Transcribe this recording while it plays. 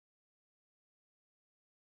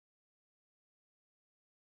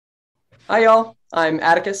Hi, y'all. I'm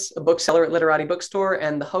Atticus, a bookseller at Literati Bookstore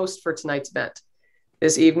and the host for tonight's event.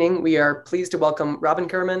 This evening, we are pleased to welcome Robin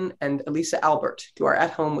Kirman and Elisa Albert to our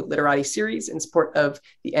At Home with Literati series in support of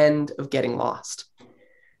The End of Getting Lost.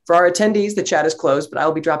 For our attendees, the chat is closed, but I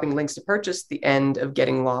will be dropping links to purchase The End of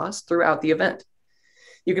Getting Lost throughout the event.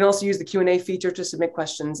 You can also use the Q&A feature to submit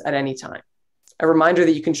questions at any time. A reminder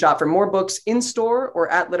that you can shop for more books in-store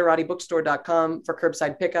or at literatibookstore.com for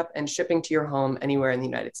curbside pickup and shipping to your home anywhere in the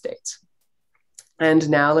United States. And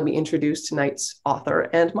now let me introduce tonight's author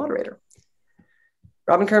and moderator.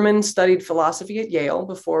 Robin Kirman studied philosophy at Yale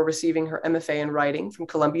before receiving her MFA in writing from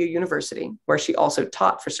Columbia University, where she also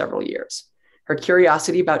taught for several years. Her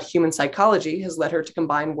curiosity about human psychology has led her to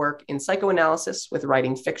combine work in psychoanalysis with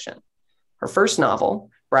writing fiction. Her first novel,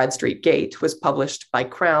 Bradstreet Gate, was published by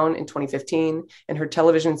Crown in 2015, and her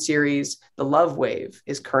television series, The Love Wave,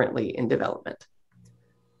 is currently in development.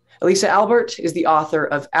 Elisa Albert is the author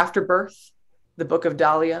of Afterbirth, The Book of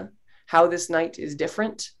Dahlia, How This Night is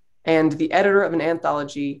Different, and the editor of an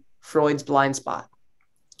anthology, Freud's Blind Spot.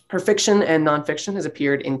 Her fiction and nonfiction has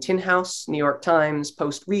appeared in Tin House, New York Times,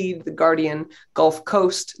 Post Read, The Guardian, Gulf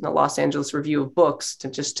Coast, and the Los Angeles Review of Books,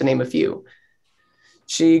 to name a few.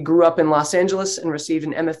 She grew up in Los Angeles and received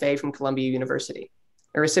an MFA from Columbia University,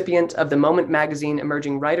 a recipient of the Moment Magazine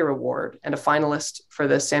Emerging Writer Award and a finalist for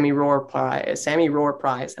the Sammy Rohr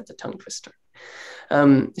Prize, that's a tongue twister.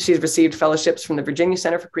 She's received fellowships from the Virginia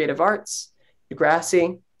Center for Creative Arts,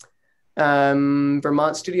 Degrassi,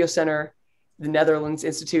 Vermont Studio Center, the Netherlands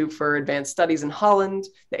Institute for Advanced Studies in Holland,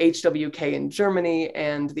 the HWK in Germany,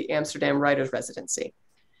 and the Amsterdam Writers Residency.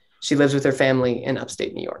 She lives with her family in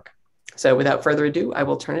upstate New York. So without further ado, I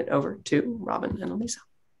will turn it over to Robin and Elisa.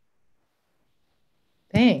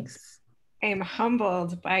 Thanks. I am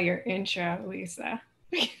humbled by your intro, Lisa.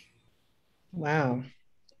 Wow.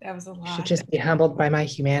 That was a lot. You should just be humbled by my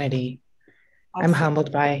humanity. I'm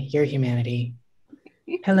humbled by your humanity.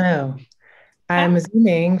 Hello. I'm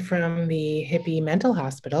Zooming from the Hippie Mental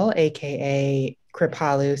Hospital, aka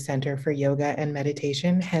Kripalu Center for Yoga and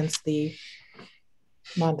Meditation, hence the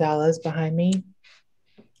mandalas behind me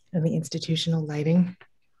and the institutional lighting.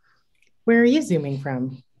 Where are you Zooming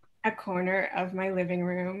from? A corner of my living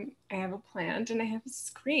room. I have a plant and I have a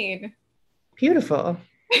screen. Beautiful.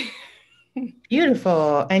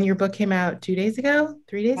 Beautiful. And your book came out 2 days ago?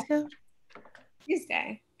 3 days ago?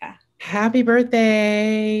 Tuesday. Yeah. Happy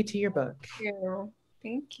birthday to your book. Thank you.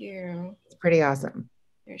 Thank you. It's pretty awesome.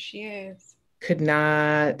 There she is. Could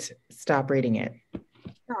not stop reading it.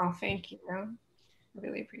 Oh, thank you. I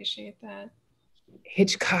really appreciate that.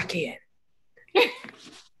 Hitchcockian.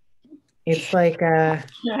 It's like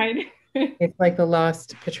it's like the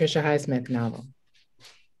lost Patricia Highsmith novel.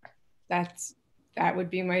 That would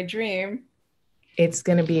be my dream. It's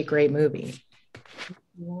going to be a great movie.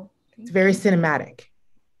 Yeah, it's very cinematic.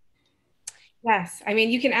 Yes. I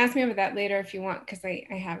mean, you can ask me about that later if you want, because I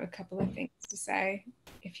have a couple of things to say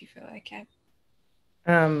if you feel like it.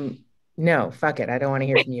 No, fuck it. I don't want to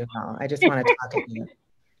hear from you at all. I just want to talk at you.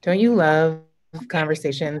 Don't you love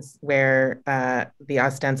conversations where the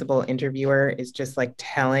ostensible interviewer is just like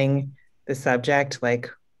telling the subject like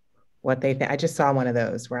what they think? I just saw one of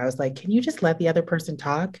those where I was like, can you just let the other person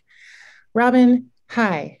talk? Robin,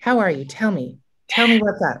 hi, how are you? Tell me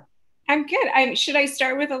what's up. I'm good. Should I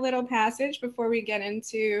start with a little passage before we get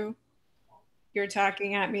into your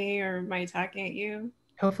talking at me or my talking at you?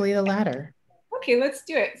 Hopefully the latter. Okay, let's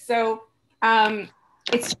do it. So I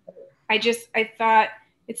thought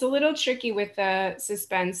it's a little tricky with the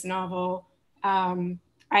suspense novel. I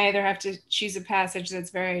either have to choose a passage that's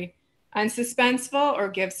very unsuspenseful or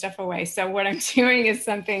give stuff away. So what I'm doing is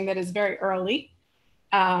something that is very early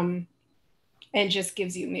and just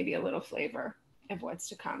gives you maybe a little flavor of what's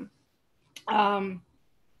to come.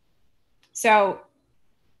 So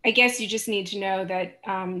I guess you just need to know that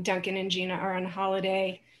Duncan and Gina are on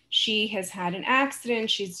holiday. She has had an accident.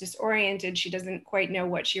 She's disoriented. She doesn't quite know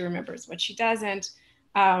what she remembers, what she doesn't.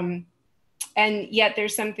 And yet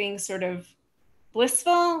there's something sort of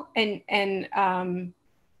blissful and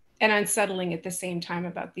unsettling at the same time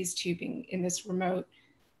about these two being in this remote,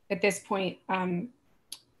 at this point,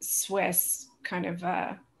 Swiss kind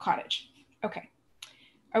of cottage. Okay.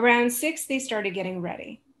 Around 6, they started getting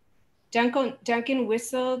ready. Duncan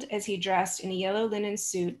whistled as he dressed in a yellow linen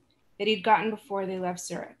suit that he'd gotten before they left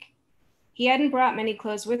Zurich. He hadn't brought many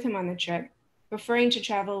clothes with him on the trip, preferring to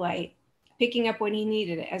travel light, picking up what he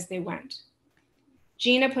needed as they went.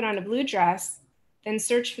 Gina put on a blue dress, then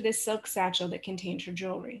searched for the silk satchel that contained her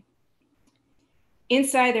jewelry.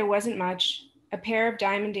 Inside, there wasn't much, a pair of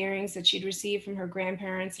diamond earrings that she'd received from her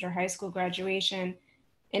grandparents at her high school graduation,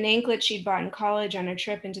 an anklet she'd bought in college on a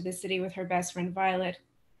trip into the city with her best friend Violet.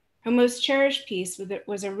 Her most cherished piece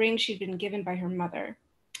was a ring she'd been given by her mother,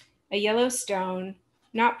 a yellow stone,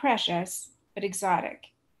 not precious, but exotic.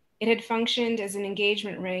 It had functioned as an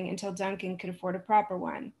engagement ring until Duncan could afford a proper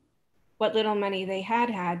one. What little money they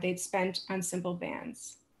had, they'd spent on simple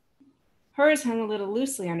bands. Hers hung a little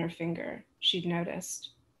loosely on her finger, she'd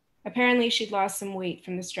noticed. Apparently, she'd lost some weight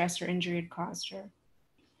from the stress her injury had caused her.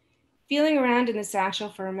 Feeling around in the satchel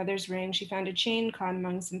for her mother's ring, she found a chain caught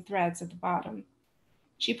among some threads at the bottom.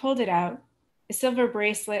 She pulled it out, a silver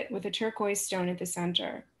bracelet with a turquoise stone at the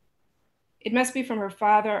center. It must be from her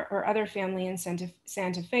father or other family in Santa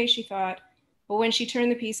Fe, she thought, but when she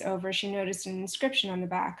turned the piece over, she noticed an inscription on the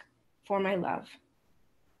back, "For my love."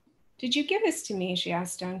 "Did you give this to me?" she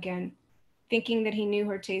asked Duncan, thinking that he knew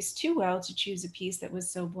her taste too well to choose a piece that was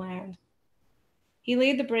so bland. He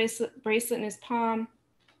laid the bracelet in his palm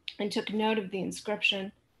and took note of the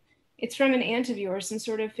inscription. "It's from an aunt of yours, some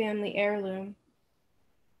sort of family heirloom."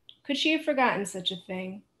 Could she have forgotten such a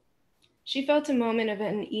thing? She felt a moment of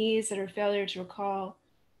unease at her failure to recall,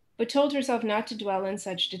 but told herself not to dwell on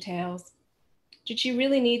such details. Did she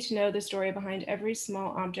really need to know the story behind every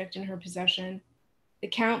small object in her possession, the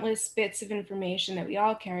countless bits of information that we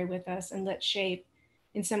all carry with us and let shape,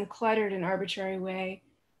 in some cluttered and arbitrary way,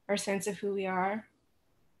 our sense of who we are?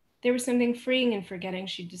 There was something freeing in forgetting,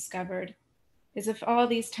 she discovered, as if all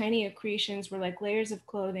these tiny accretions were like layers of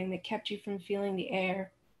clothing that kept you from feeling the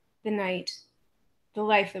air, the night, the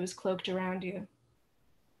life that was cloaked around you.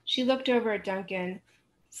 She looked over at Duncan,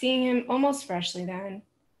 seeing him almost freshly then,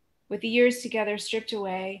 with the years together stripped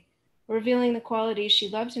away, revealing the qualities she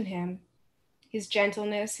loved in him, his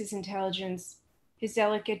gentleness, his intelligence, his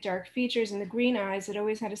delicate dark features, and the green eyes that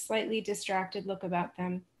always had a slightly distracted look about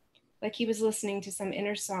them, like he was listening to some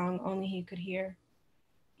inner song only he could hear.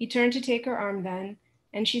 He turned to take her arm then,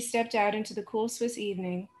 and she stepped out into the cool Swiss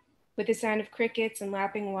evening, with the sound of crickets and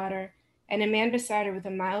lapping water, and a man beside her with a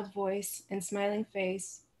mild voice and smiling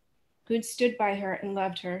face, who'd stood by her and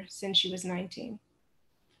loved her since she was 19.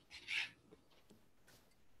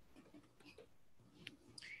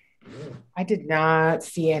 I did not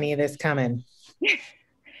see any of this coming.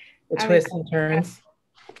 The twists and turns.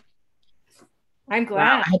 I'm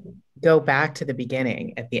glad. Wow, I had to go back to the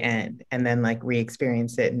beginning at the end and then like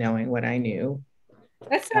re-experience it knowing what I knew.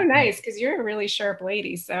 That's so nice because you're a really sharp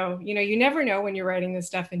lady. So, you never know when you're writing this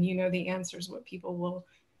stuff and you know the answers, what people will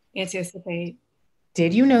anticipate.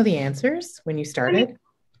 Did you know the answers when you started?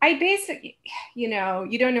 I basically, you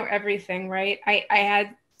don't know everything, right? I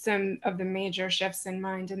had some of the major shifts in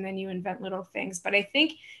mind and then you invent little things. But I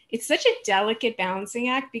think it's such a delicate balancing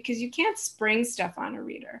act because you can't spring stuff on a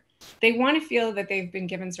reader. They want to feel that they've been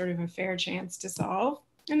given sort of a fair chance to solve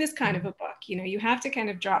in this kind of a book. You have to kind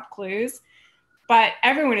of drop clues, but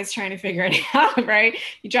everyone is trying to figure it out, right?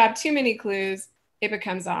 You drop too many clues, it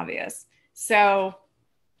becomes obvious. So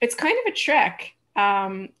it's kind of a trick.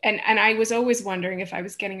 And I was always wondering if I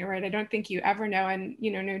was getting it right. I don't think you ever know. And,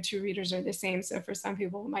 no two readers are the same. So for some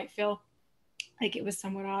people, it might feel like it was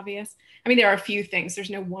somewhat obvious. I mean, there are a few things. There's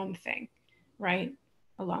no one thing, right?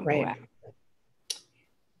 Along the way.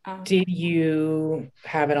 Did you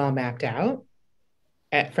have it all mapped out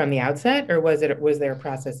from the outset, or was there a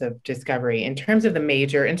process of discovery in terms of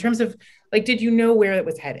did you know where it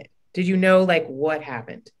was headed? Did you know like what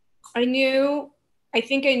happened? I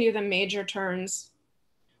think I knew the major turns.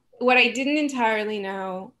 What I didn't entirely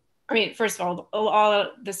know, I mean, first of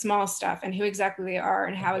all the small stuff and who exactly they are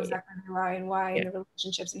and how exactly they lie and why and the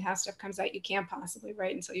relationships and how stuff comes out, you can't possibly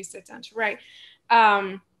write until you sit down to write.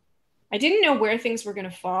 I didn't know where things were going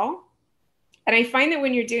to fall. And I find that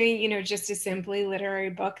when you're doing, just a simply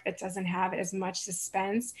literary book that doesn't have as much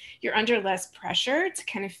suspense, you're under less pressure to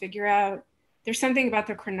kind of figure out, there's something about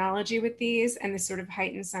the chronology with these and the sort of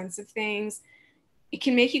heightened sense of things. It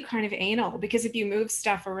can make you kind of anal because if you move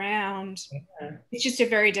stuff around, it's just a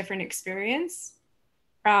very different experience.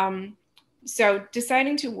 So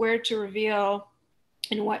deciding where to reveal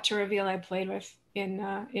and what to reveal, I played with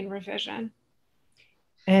in revision.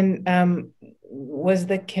 And were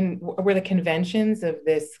the conventions of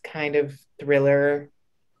this kind of thriller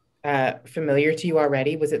familiar to you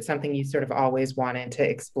already? Was it something you sort of always wanted to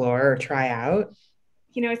explore or try out?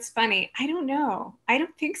 It's funny. I don't know. I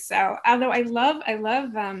don't think so. Although I love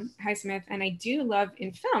Highsmith, and I do love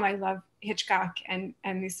in film. I love Hitchcock and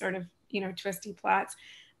these sort of twisty plots.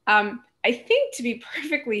 I think, to be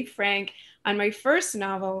perfectly frank, on my first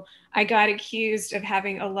novel, I got accused of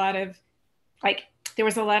having a lot of there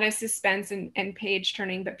was a lot of suspense and page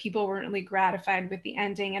turning, but people weren't really gratified with the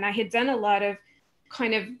ending. And I had done a lot of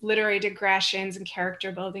kind of literary digressions and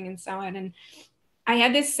character building and so on. And I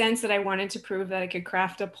had this sense that I wanted to prove that I could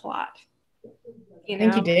craft a plot. I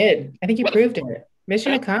think you did. I think you proved it.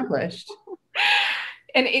 Mission accomplished.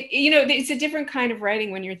 And it's a different kind of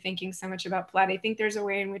writing when you're thinking so much about plot. I think there's a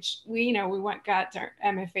way in which we got our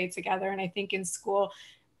MFA together, and I think in school,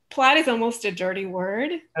 plot is almost a dirty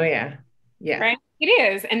word. Oh yeah, yeah. Right, it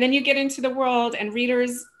is. And then you get into the world, and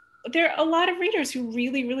there are a lot of readers who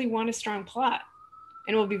really, really want a strong plot,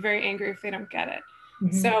 and will be very angry if they don't get it.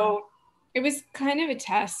 Mm-hmm. So it was kind of a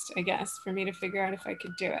test, I guess, for me to figure out if I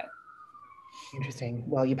could do it. Interesting.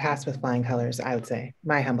 Well, you passed with flying colors, I would say.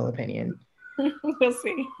 My humble opinion. We'll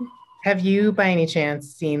see. Have you, by any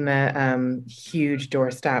chance, seen the huge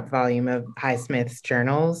doorstop volume of Highsmith's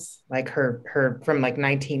journals, like her from like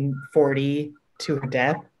 1940 to her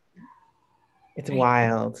death? It's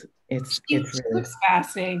wild. It's really looks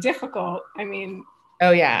fascinating, difficult. I mean.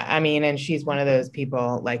 Oh yeah, I mean, and she's one of those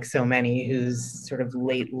people, like so many, whose sort of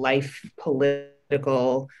late life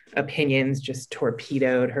political opinions just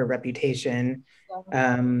torpedoed her reputation.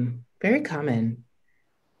 Very common.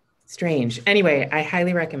 Strange. Anyway, I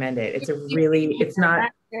highly recommend it. It's not.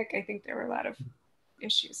 I think there were a lot of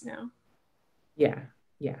issues now. Yeah,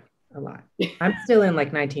 a lot. I'm still in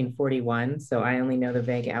like 1941, so I only know the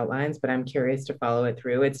vague outlines, but I'm curious to follow it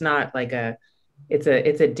through. It's not like it's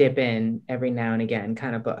a dip in every now and again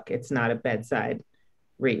kind of book. It's not a bedside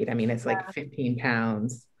read. I mean, it's like 15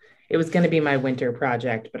 pounds. It was going to be my winter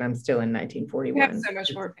project, but I'm still in 1941. You have so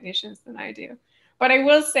much more patience than I do. But I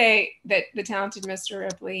will say that The Talented Mr.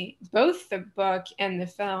 Ripley, both the book and the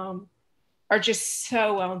film, are just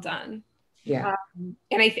so well done. Yeah.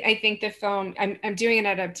 And I think the film, I'm doing an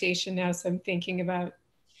adaptation now, so I'm thinking about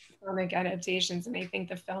filmic adaptations, and I think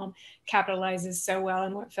the film capitalizes so well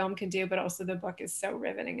on what film can do, but also the book is so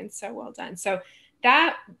riveting and so well done. So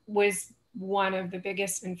that was one of the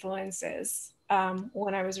biggest influences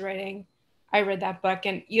when I was writing. I read that book,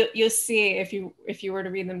 and you'll see if you were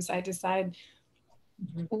to read them side to side,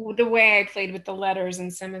 the way I played with the letters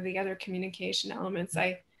and some of the other communication elements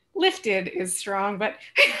I lifted is strong, but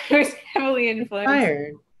I was heavily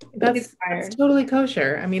influenced. That's totally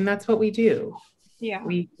kosher. I mean, that's what we do. Yeah,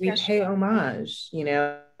 we pay homage. You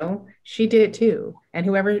know, she did it too, and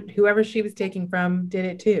whoever she was taking from did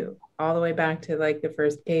it too, all the way back to like the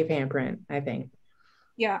first cave handprint, I think.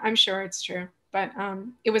 Yeah, I'm sure it's true, but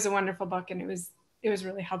it was a wonderful book, and it was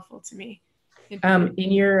really helpful to me. In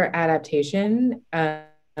your adaptation,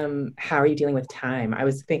 how are you dealing with time? I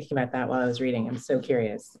was thinking about that while I was reading. I'm so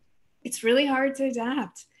curious. It's really hard to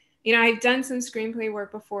adapt. You know, I've done some screenplay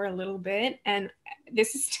work before a little bit, and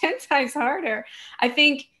this is 10 times harder. I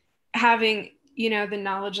think having, the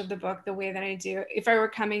knowledge of the book the way that I do, if I were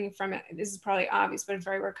coming from it, this is probably obvious, but if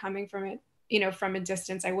I were coming from it, from a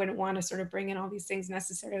distance, I wouldn't want to sort of bring in all these things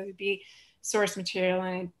necessarily be source material,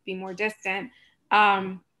 and I'd be more distant.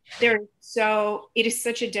 It is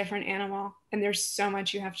such a different animal, and there's so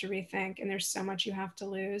much you have to rethink, and there's so much you have to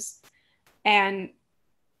lose. And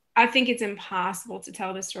I think it's impossible to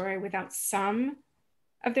tell the story without some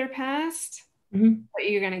of their past, but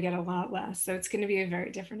you're going to get a lot less. So it's going to be a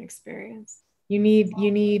very different experience. You need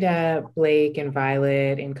Blake and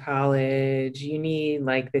Violet in college. You need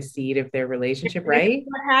like the seed of their relationship, right?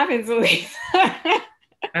 What happens, Elisa?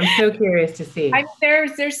 I'm so curious to see.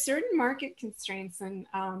 There's certain market constraints, and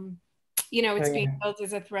it's being built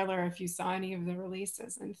as a thriller. If you saw any of the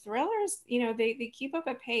releases, and thrillers, they keep up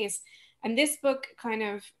a pace. And this book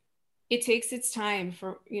it takes its time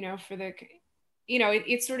for the,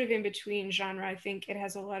 it's sort of in between genre. I think it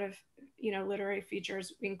has a lot of literary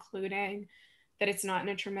features, including that it's not in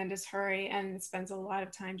a tremendous hurry, and it spends a lot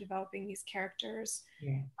of time developing these characters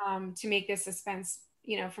to make this suspense,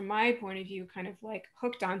 from my point of view, kind of like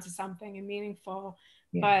hooked onto something and meaningful.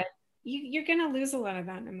 But you're going to lose a lot of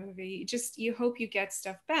that in a movie. You hope you get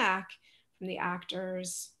stuff back from the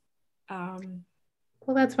actors. Well,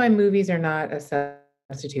 that's why movies are not a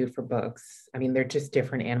substitute for books. I mean, they're just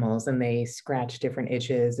different animals, and they scratch different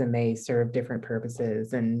itches, and they serve different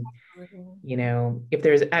purposes. And,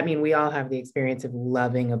 we all have the experience of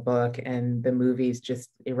loving a book, and the movie's just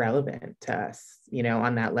irrelevant to us,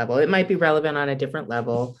 on that level. It might be relevant on a different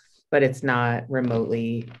level, but it's not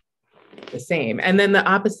remotely the same. And then the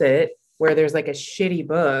opposite, where there's like a shitty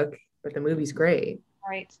book, but the movie's great.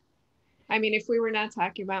 Right. I mean, if we were not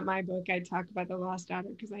talking about my book, I'd talk about The Lost Daughter,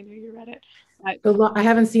 because I know you read it. I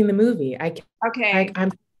haven't seen the movie. I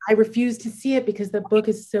refuse to see it because the book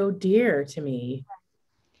is so dear to me.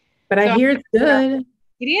 But I hear it's good.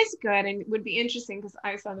 It is good, and it would be interesting because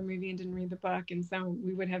I saw the movie and didn't read the book, and so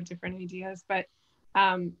we would have different ideas. But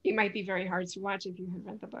it might be very hard to watch if you had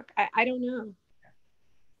read the book. I don't know.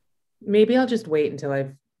 Maybe I'll just wait until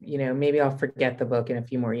I've maybe I'll forget the book in a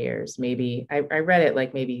few more years. Maybe I read it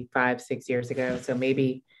like maybe 5-6 years ago. So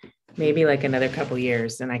maybe like another couple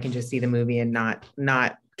years and I can just see the movie and not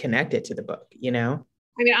connect it to the book,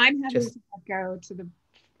 I mean, I'm having Just- to go to the,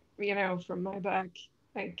 from my book,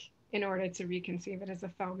 like in order to reconceive it as a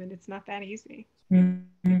film, and it's not that easy.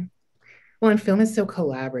 Mhm. Well, and film is so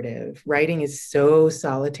collaborative. Writing is so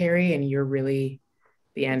solitary, and you're really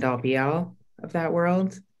the end all be all of that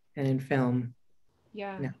world. And in film,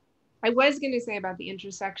 Yeah. no. I was going to say about the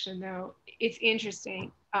intersection, though, it's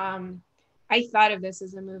interesting. I thought of this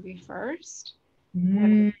as a movie first.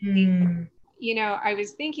 Mm. I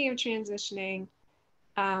was thinking of transitioning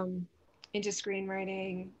into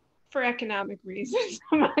screenwriting for economic reasons,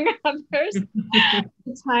 among others,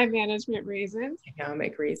 time management reasons.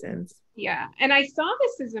 Economic reasons. Yeah. And I saw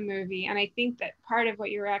this as a movie. And I think that part of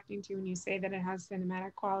what you're reacting to when you say that it has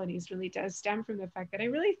cinematic qualities really does stem from the fact that I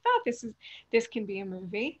really thought this can be a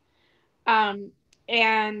movie. And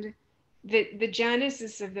the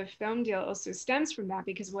genesis of the film deal also stems from that,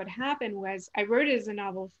 because what happened was I wrote it as a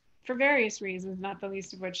novel for various reasons, not the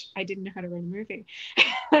least of which I didn't know how to write a movie.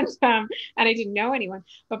 and I didn't know anyone.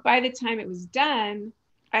 But by the time it was done,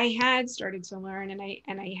 I had started to learn, and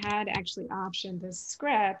I had actually optioned the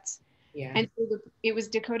script. Yeah. And so it was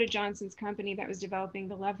Dakota Johnson's company that was developing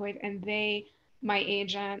the Love Wave, and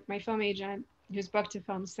my film agent, who's booked to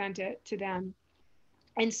film, sent it to them.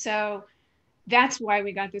 And so that's why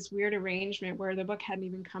we got this weird arrangement where the book hadn't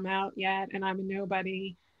even come out yet, and I'm a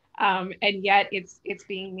nobody, and yet it's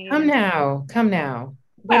being made. Come now.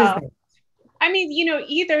 What well, is that? I mean,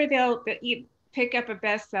 either they'll pick up a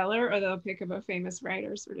bestseller or they'll pick up a famous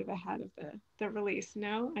writer sort of ahead of the release.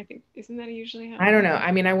 No, I think, isn't that usually how? I don't know.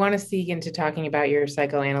 I mean, I want to seek into talking about your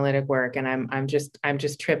psychoanalytic work, and I'm just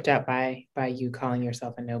tripped up by you calling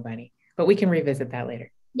yourself a nobody. But we can revisit that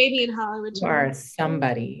later. Maybe in Hollywood. You are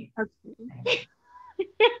somebody. Okay.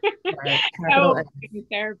 Capital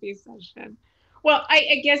Therapy session. Well,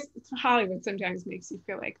 I guess Hollywood sometimes makes you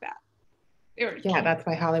feel like that. Yeah, that's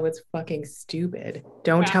why Hollywood's fucking stupid.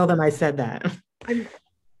 Don't tell them I said that. You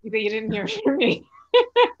didn't hear from me.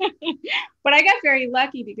 But I got very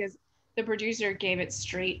lucky because the producer gave it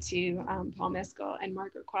straight to Paul Mescal and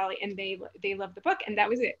Margaret Qualley, and they loved the book, and that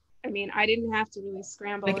was it. I mean, I didn't have to really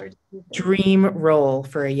scramble. Like, dream role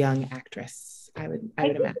for a young actress, I would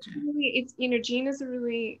imagine. It's Gina's a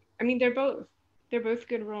really, I mean, they're both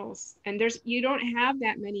good roles, and you don't have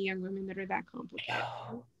that many young women that are that complicated.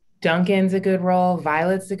 No. Duncan's a good role.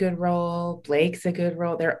 Violet's a good role. Blake's a good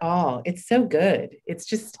role. It's so good.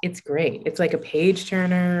 It's great. It's like a page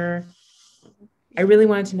turner. I really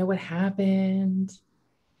wanted to know what happened.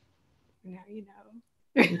 Now you know.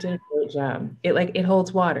 You did a great job. It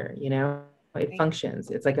holds water, it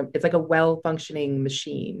functions. It's like a well-functioning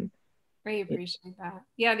machine. I appreciate that.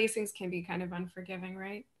 Yeah, these things can be kind of unforgiving,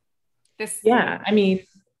 right? Yeah, I mean,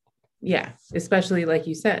 yeah, especially like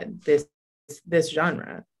you said, this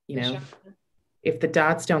genre. If the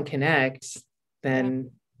dots don't connect,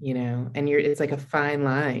 then and it's like a fine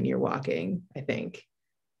line you're walking, I think,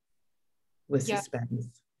 with suspense.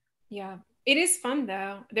 Yeah, it is fun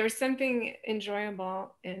though. There was something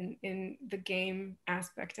enjoyable in the game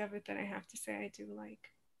aspect of it that I have to say I do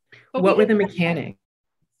like. But what were the mechanics?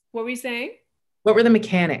 What were you saying? What were the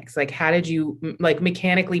mechanics? Like, how did you, like,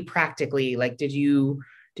 mechanically, practically, like, did you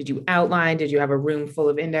outline? Did you have a room full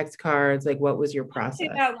of index cards? Like, what was your process?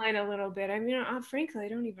 I did outline a little bit. I mean, frankly, I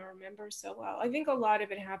don't even remember so well. I think a lot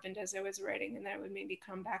of it happened as I was writing, and then I would maybe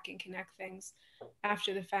come back and connect things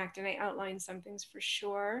after the fact. And I outlined some things for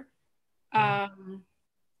sure.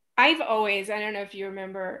 I've always, I don't know if you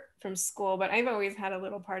remember from school, but I've always had a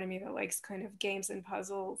little part of me that likes kind of games and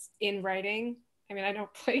puzzles in writing. I mean, I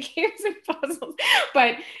don't play games and puzzles,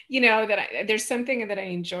 but there's something that I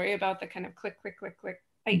enjoy about the kind of click, click, click, click.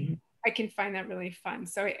 I can find that really fun.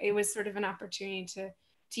 So it was sort of an opportunity to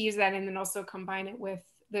use that and then also combine it with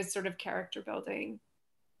the sort of character building,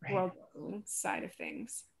 world building side of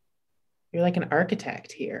things. You're like an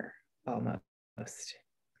architect here, almost.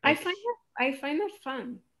 I find that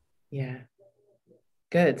fun. Yeah.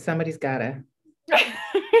 Good. Somebody's gotta.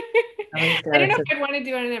 I don't know if I'd want to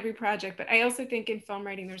do it on every project, but I also think in film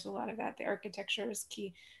writing, there's a lot of that. The architecture is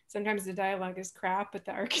key. Sometimes the dialogue is crap, but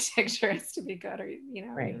the architecture has to be good, or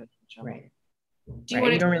Right.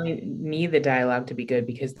 You don't really need the dialogue to be good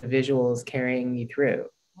because the visuals carrying you through.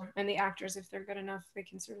 And the actors, if they're good enough, they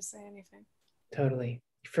can sort of say anything. Totally.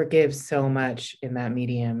 You forgive so much in that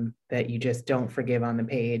medium that you just don't forgive on the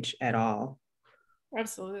page at all.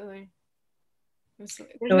 Absolutely. So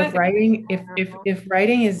if writing, if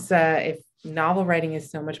novel writing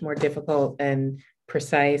is so much more difficult and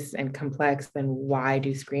precise and complex, then why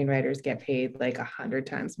do screenwriters get paid like 100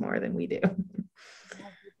 times more than we do?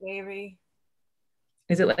 Baby.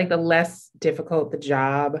 Is it like the less difficult the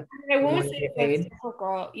job? I won't say it's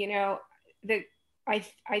difficult, you know, that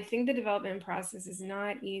I think the development process is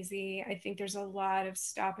not easy. I think there's a lot of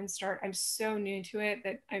stop and start. I'm so new to it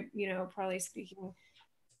that I'm, you know, probably speaking,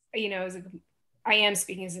 you know, I am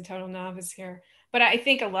speaking as a total novice here. But I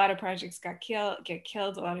think a lot of projects get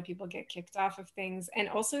killed. A lot of people get kicked off of things. And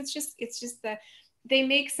also it's just that they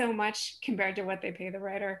make so much compared to what they pay the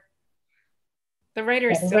writer. The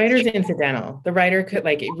writer the writer's incidental. The writer could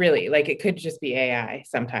like it really, like it could just be AI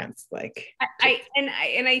sometimes. Like I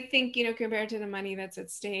think, you know, compared to the money that's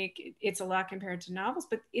at stake, it's a lot compared to novels,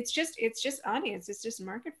 but it's just audience, it's just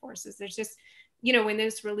market forces. There's just, you know, when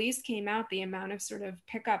this release came out, the amount of sort of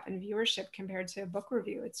pickup and viewership compared to a book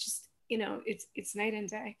review, it's just, you know, it's night and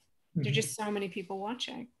day. Mm-hmm. There's just so many people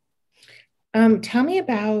watching. Tell me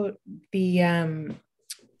about the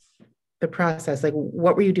process. Like,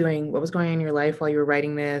 what were you doing? What was going on in your life while you were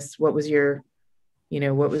writing this? What was your, you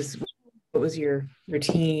know, what was your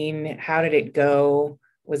routine? How did it go?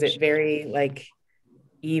 Was it very like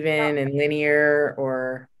even and linear,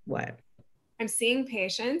 or what? I'm seeing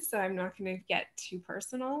patients, so I'm not going to get too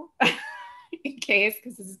personal in case,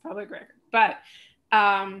 because this is public record, but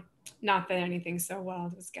not that anything so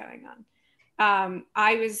wild was going on.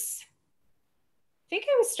 I think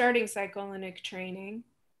I was starting psychoanalytic training.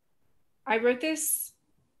 I wrote this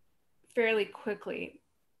fairly quickly.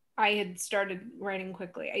 I had started writing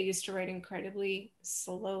quickly. I used to write incredibly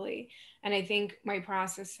slowly. And I think my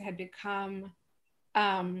process had become,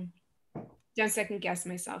 don't second guess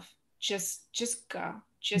myself. Just go.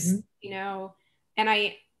 Just, you know, and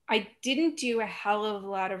I didn't do a hell of a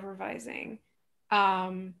lot of revising.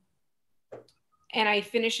 And I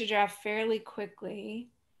finished a draft fairly quickly.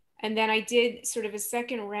 And then I did sort of a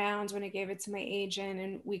second round when I gave it to my agent,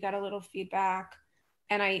 and we got a little feedback.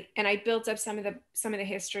 And I built up some of the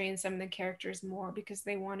history and some of the characters more, because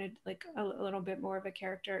they wanted like a little bit more of a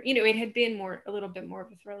character. You know, it had been a little bit more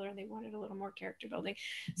of a thriller, and they wanted a little more character building.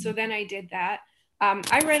 So then I did that.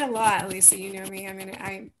 I read a lot, Elisa, you know me. I mean,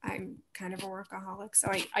 I'm kind of a workaholic,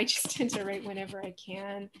 so I just tend to write whenever I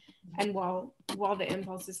can, and while the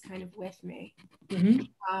impulse is kind of with me.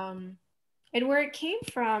 Mm-hmm. And where it came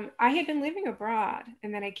from, I had been living abroad,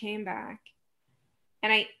 and then I came back.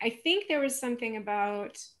 And I think there was something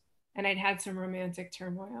about, and I'd had some romantic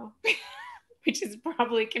turmoil, which is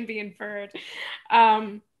probably can be inferred.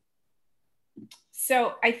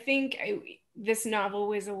 So I think this novel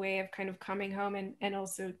was a way of kind of coming home and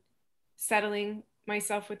also settling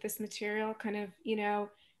myself with this material, kind of, you know,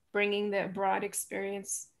 bringing the abroad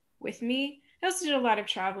experience with me. I also did a lot of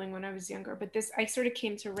traveling when I was younger, but this, I sort of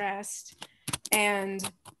came to rest and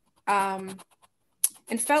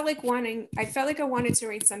felt like I wanted to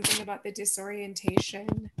write something about the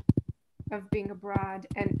disorientation of being abroad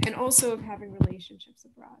and also of having relationships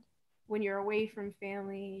abroad. When you're away from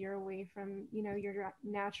family, you're away from, you know, your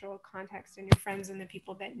natural context and your friends and the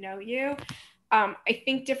people that know you. I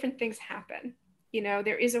think different things happen. You know,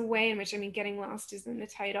 there is a way in which, I mean, getting lost is in the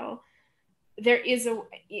title. There is a,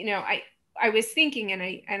 you know, I was thinking and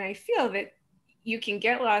I feel that you can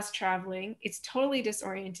get lost traveling. It's totally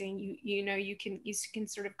disorienting. You know, you can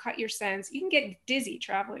sort of cut your sense. You can get dizzy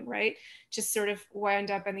traveling, right? Just sort of wind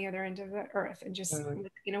up on the other end of the earth and just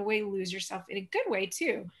in a way lose yourself, in a good way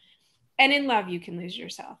too. And in love, you can lose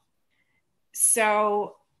yourself.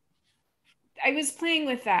 So I was playing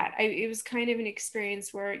with that. It was kind of an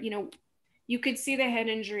experience where, you know, you could see the head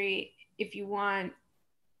injury, if you want,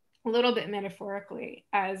 a little bit metaphorically,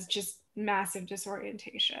 as just massive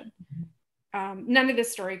disorientation. None of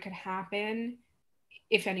this story could happen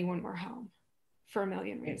if anyone were home, for a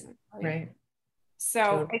million reasons. Right.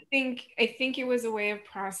 So totally. I think it was a way of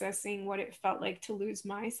processing what it felt like to lose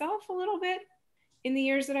myself a little bit in the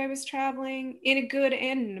years that I was traveling, in a good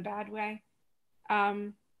and in a bad way.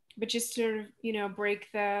 But just sort of, you know,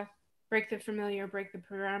 break the familiar, break the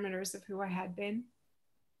parameters of who I had been.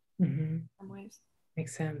 In some ways.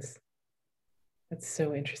 Makes sense. That's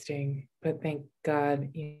so interesting. But thank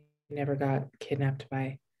God you never got kidnapped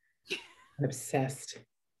by an obsessed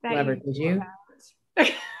lover, did you?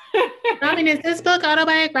 Robin, is this book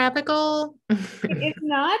autobiographical? It's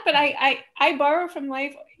not, but I borrow from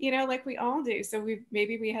life, you know, like we all do. So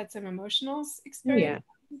maybe we had some emotional experience.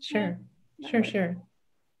 Yeah, sure.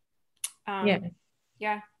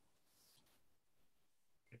 Yeah.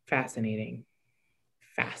 Fascinating.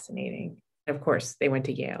 Of course, they went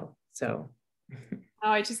to Yale, so. Oh,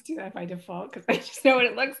 I just do that by default because I just know what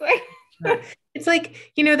it looks like. It's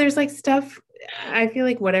like, you know, there's like stuff I feel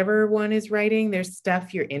like whatever one is writing, there's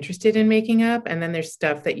stuff you're interested in making up, and then there's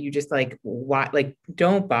stuff that you just like, what, like,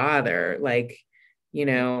 don't bother. Like,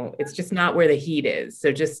 it's just not where the heat is.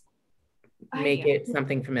 So just make it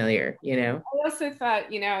something familiar, I also thought,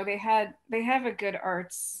 they have a good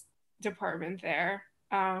arts department there.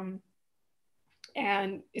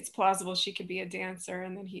 And it's plausible she could be a dancer,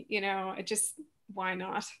 and then it just, why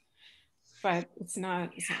not? But it's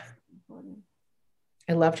not important.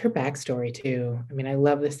 I loved her backstory too. I mean, I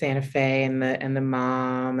love the Santa Fe and the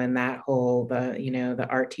mom and that whole, the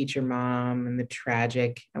art teacher mom and the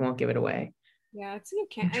tragic. I won't give it away. Yeah, it's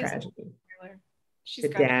okay. Tragedy. The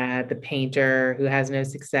dad, the painter who has no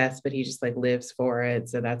success, but he just like lives for it.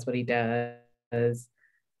 So that's what he does.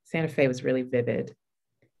 Santa Fe was really vivid.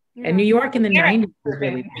 Yeah. And New York in the 90s was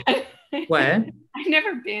really what? I've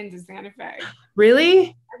never been to Santa Fe. Really?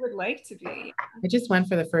 I would like to be. I just went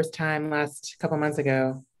for the first time last couple months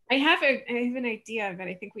ago. I have an idea, but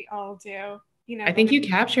I think we all do. I think you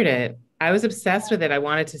captured it. I was obsessed with it. I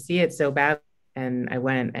wanted to see it so bad, and I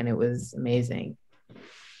went, and it was amazing.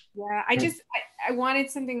 Yeah, I wanted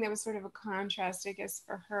something that was sort of a contrast, I guess,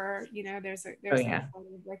 for her. There's like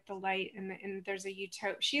the light, and there's a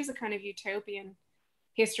she has a kind of utopian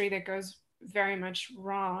history that goes very much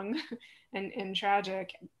wrong and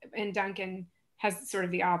tragic, and Duncan has sort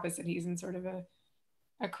of the opposite. He's in sort of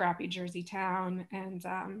a crappy Jersey town, and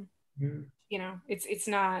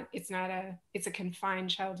it's a confined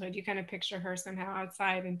childhood. You kind of picture her somehow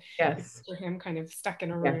outside, and yes, for him kind of stuck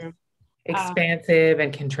in a room. Yes. Expansive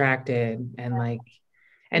and contracted, and like,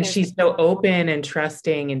 and she's so open and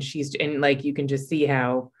trusting, and like you can just see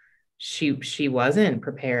how she wasn't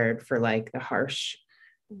prepared for like the harsh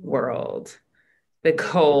world, the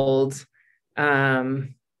cold,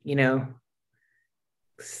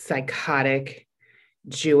 psychotic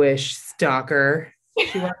Jewish stalker.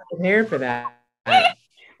 She wasn't prepared for that. Well,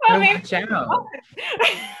 watch out.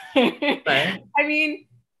 I mean,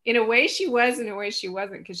 in a way she was, in a way she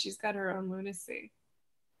wasn't, because she's got her own lunacy.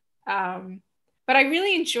 But I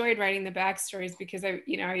really enjoyed writing the backstories, because I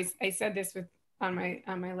said this on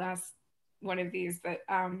my last one of these, that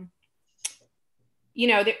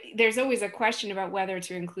there's always a question about whether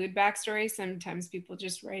to include backstory. Sometimes people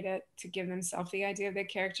just write it to give themselves the idea of the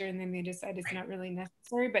character, and then they decide it's not really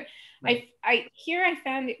necessary. But I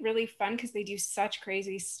found it really fun, because they do such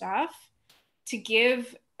crazy stuff, to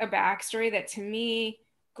give a backstory that to me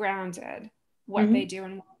grounded what they do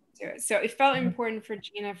and why they do it. So it felt important for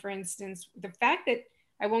Gina, for instance, the fact that,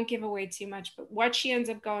 I won't give away too much, but what she ends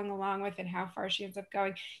up going along with and how far she ends up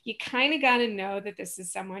going, you kind of got to know that this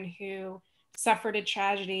is someone who suffered a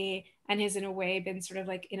tragedy and has in a way been sort of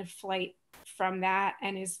like in a flight from that,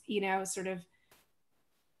 and is, sort of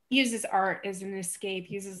uses art as an escape,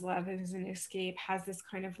 uses love as an escape, has this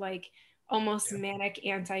kind of like almost manic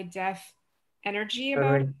anti-death energy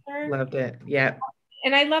about her. Loved it. Yeah.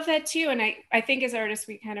 And I love that too. And I think as artists,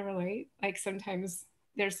 we kind of relate. Like sometimes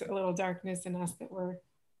there's a little darkness in us that we're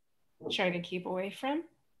trying to keep away from.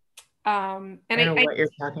 And I don't know what you're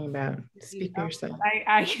talking about. Speak for yourself.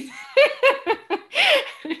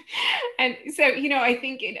 And so, I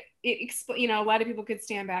think a lot of people could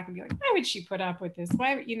stand back and be like, why would she put up with this?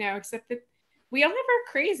 Why, except that we all have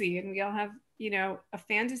our crazy, and we all have, a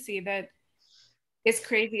fantasy that, as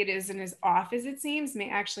crazy it is and as off as it seems, may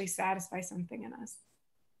actually satisfy something in us.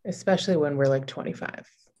 Especially when we're like 25.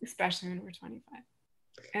 Especially when we're 25.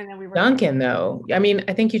 And then we were Duncan, though. I mean,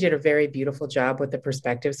 I think you did a very beautiful job with the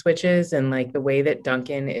perspective switches, and like the way that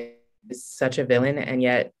Duncan is such a villain and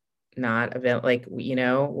yet not a villain. Like,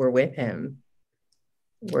 we're with him.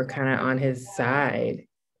 We're kind of on his side.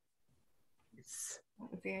 That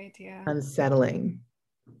was the idea. Unsettling.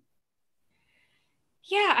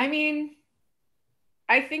 Yeah, I mean,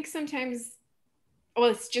 I think sometimes, well,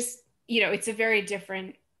 it's just, it's a very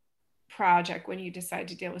different project when you decide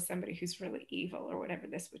to deal with somebody who's really evil, or whatever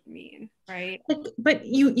this would mean, right? But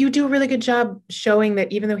you do a really good job showing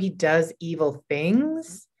that even though he does evil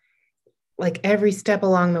things, like every step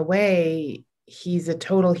along the way, he's a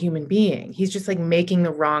total human being. He's just like making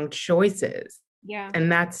the wrong choices. Yeah.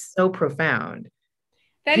 And that's so profound.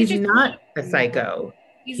 He's not a psycho.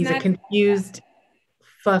 He's a confused,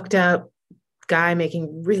 fucked up guy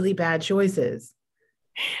making really bad choices.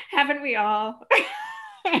 Haven't we all?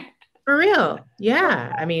 For real.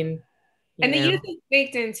 Yeah. I mean, and the youth is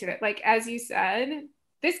baked into it. Like, as you said,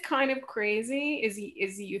 this kind of crazy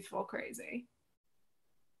is youthful crazy.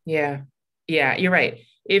 Yeah. Yeah, you're right.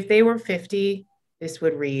 If they were 50, this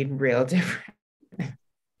would read real different.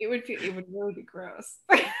 It would really be gross.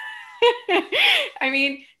 I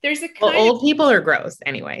mean, there's a Well, kind old people are gross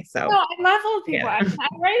anyway. So no, I love old people. yeah.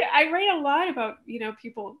 I write a lot about,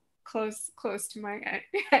 people close to my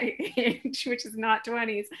age, which is not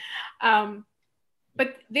 20s.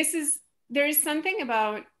 But there is something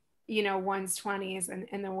about, one's 20s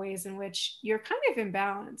and the ways in which you're kind of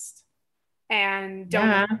imbalanced and don't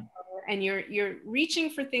know, and you're reaching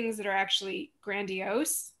for things that are actually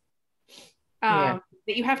grandiose, that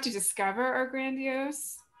you have to discover are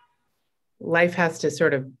grandiose. Life has to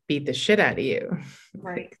sort of beat the shit out of you,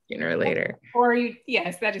 right? Like, sooner or later. Or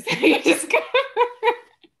yes, that is how you discover.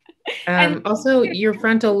 Also, your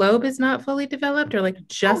frontal lobe is not fully developed, or like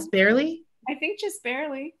just barely. I think just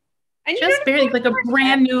barely. And just barely, like a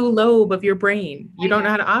brand new lobe of your brain. You don't know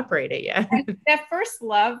how to operate it yet. That first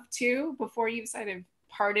love too, before you've sort of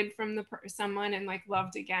parted from someone and like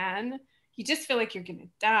loved again, you just feel like you're gonna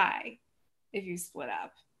die if you split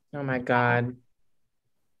up. Oh my God.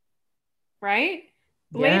 Right?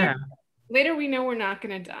 Yeah. Later we know we're not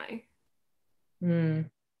gonna die.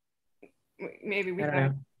 Maybe we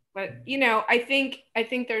don't. But I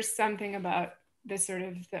think there's something about the sort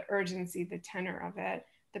of the urgency, the tenor of it.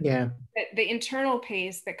 The internal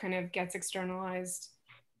pace that kind of gets externalized,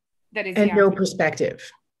 that is no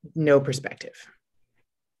perspective.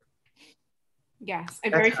 Yes,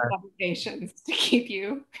 and very few obligations to keep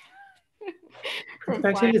you.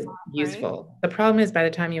 Perspective is useful. Right? The problem is by the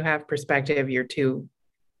time you have perspective, you're too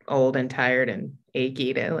old and tired and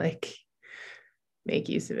achy to like make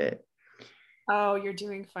use of it. Oh, you're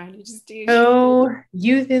doing fine. You just do. Oh,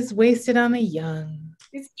 youth is wasted on the young.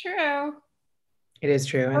 It's true. It is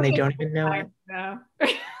true, and they don't even know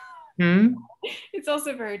it. It's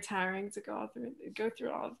also very tiring to go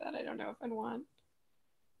through all of that. I don't know if I'd want.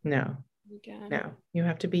 No. Again. No, you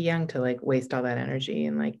have to be young to like waste all that energy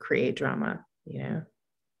and like create drama. I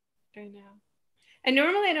know. And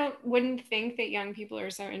normally I wouldn't think that young people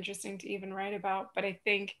are so interesting to even write about, but I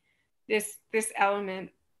think this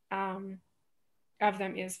element of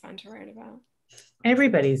them is fun to write about.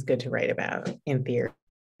 Everybody's good to write about in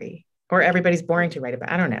theory, or everybody's boring to write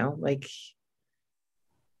about. I don't know. Like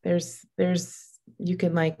there's you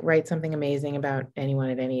can like write something amazing about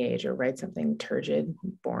anyone at any age, or write something turgid,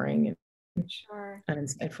 boring, and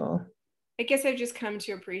uninsightful. I guess I've just come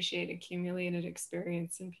to appreciate accumulated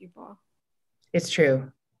experience in people. It's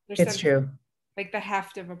true. It's true. Like the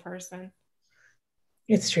heft of a person.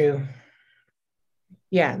 It's true.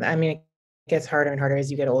 Yeah. I mean, it gets harder and harder as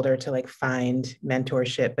you get older to like find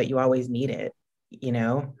mentorship, but you always need it,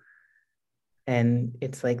 and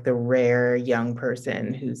it's like the rare young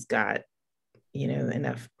person who's got,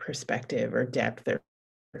 enough perspective or depth or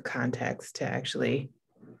context to actually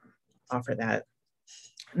offer that.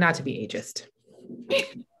 Not to be ageist,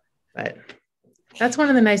 but that's one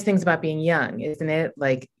of the nice things about being young, isn't it?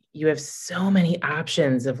 Like you have so many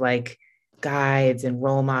options of like guides and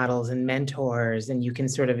role models and mentors, and you can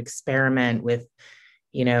sort of experiment with,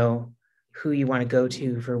 who you want to go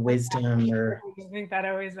to for wisdom. Or I think that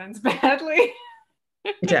always ends badly.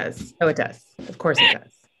 It does. Oh, it does. Of course it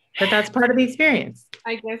does. But that's part of the experience.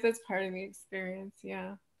 I guess it's part of the experience.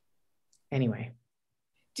 Yeah. Anyway.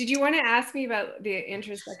 Did you want to ask me about the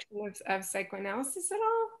intersection of psychoanalysis at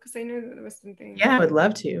all? Because I know that there was something. Yeah, I would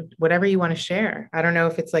love to. Whatever you want to share. I don't know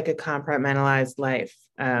if it's like a compartmentalized life.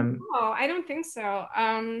 No, I don't think so.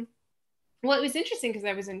 Well, it was interesting because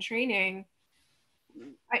I was in training.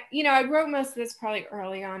 I wrote most of this probably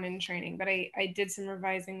early on in training, but I did some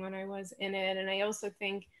revising when I was in it. And I also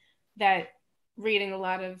think that reading a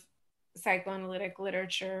lot of psychoanalytic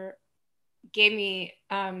literature gave me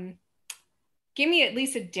at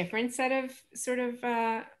least a different set of sort of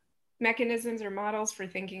mechanisms or models for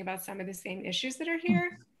thinking about some of the same issues that are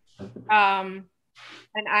here. And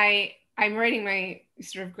I'm writing my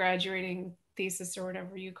sort of graduating thesis or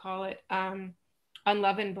whatever you call it on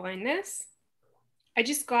love and blindness. I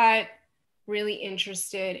just got really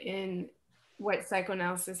interested in what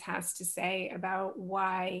psychoanalysis has to say about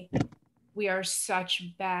why we are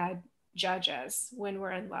such bad judges when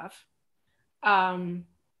we're in love.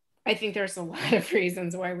 I think there's a lot of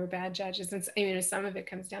reasons why we're bad judges. And some of it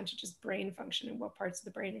comes down to just brain function and what parts of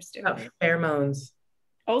the brain are stimulated. Pheromones.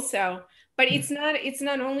 Also, but it's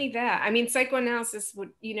not only that. I mean, psychoanalysis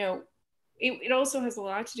would, it also has a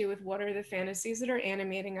lot to do with what are the fantasies that are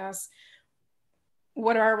animating us,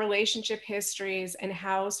 what are our relationship histories, and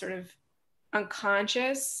how sort of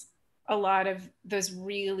unconscious a lot of those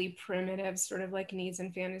really primitive sort of like needs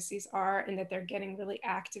and fantasies are, and that they're getting really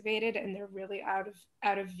activated and they're really out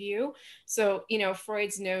of view. So,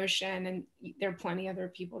 Freud's notion, and there are plenty other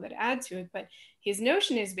people that add to it, but his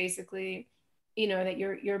notion is basically, that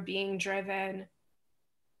you're being driven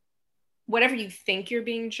whatever you think you're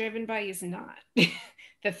being driven by is not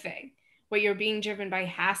the thing. What you're being driven by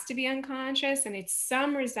has to be unconscious, and it's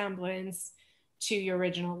some resemblance to your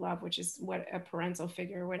original love, which is what a parental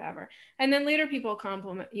figure or whatever. And then later people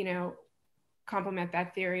complement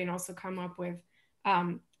that theory and also come up with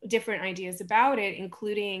different ideas about it,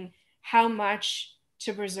 including how much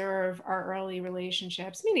to preserve our early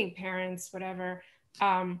relationships, meaning parents, whatever,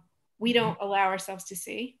 we don't allow ourselves to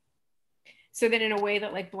see. So that in a way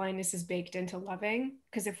that like blindness is baked into loving,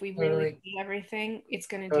 because if we really see everything, it's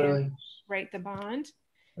going to damage the bond.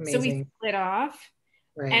 Amazing. So we split off.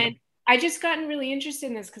 Right. And I just gotten really interested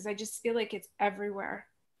in this because I just feel like it's everywhere.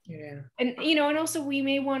 Yeah. And and also we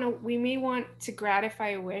may want to gratify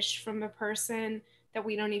a wish from a person that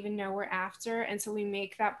we don't even know we're after. And so we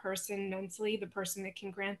make that person mentally the person that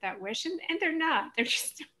can grant that wish. And they're not. They're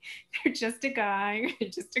just a guy, or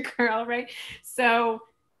just a girl, right? So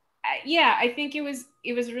yeah, I think it was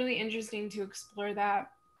really interesting to explore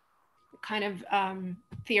that kind of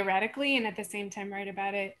theoretically, and at the same time write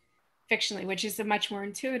about it fictionally, which is a much more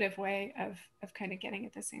intuitive way of kind of getting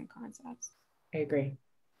at the same concepts. I agree.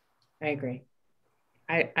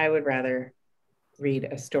 I would rather read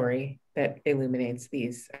a story that illuminates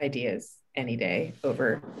these ideas any day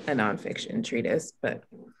over a nonfiction treatise, but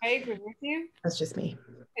I agree with you. That's just me.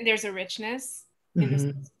 And there's a richness in the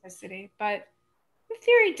specificity, but the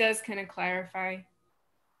theory does kind of clarify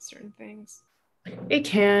certain things. It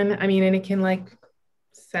can, and it can like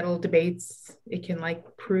settle debates. It can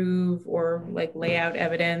like prove or like lay out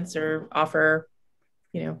evidence or offer,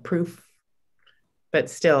 proof, but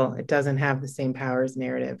still it doesn't have the same power as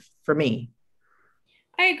narrative for me.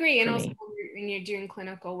 I agree. And also when you're doing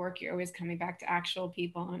clinical work, you're always coming back to actual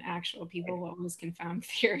people, and actual people will always confound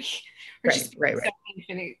theory. Right. So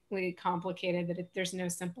infinitely complicated that there's no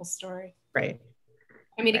simple story. Right.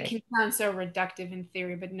 It can sound so reductive in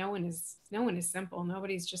theory, but no one is simple.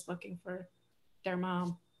 Nobody's just looking for their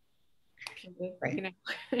mom. Right.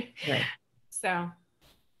 Right. So,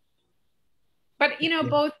 but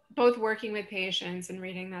both working with patients and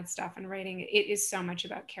reading that stuff and writing it is so much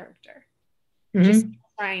about character. Just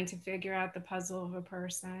trying to figure out the puzzle of a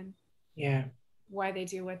person. Yeah. Why they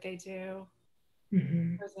do what they do.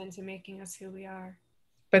 Goes into making us who we are.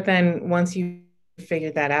 But then once you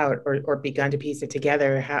figured that out or begun to piece it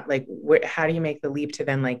together, how do you make the leap to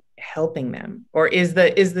then like helping them? Or is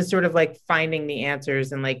the sort of like finding the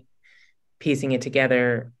answers and like piecing it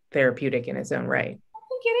together therapeutic in its own right? I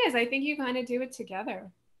think it is. I think you kind of do it together.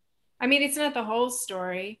 It's not the whole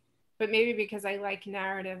story, but maybe because I like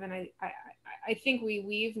narrative, and I think we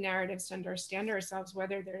weave narratives to understand ourselves,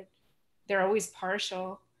 whether they're always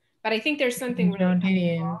partial. But I think there's something Joan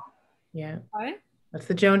Didion. Yeah. What? That's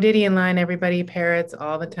the Joan Didion line. Everybody parrots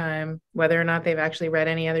all the time, whether or not they've actually read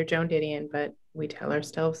any other Joan Didion, but we tell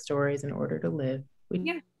ourselves stories in order to live.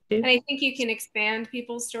 Yeah. And I think you can expand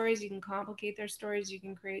people's stories. You can complicate their stories. You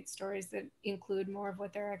can create stories that include more of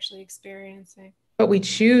what they're actually experiencing. But we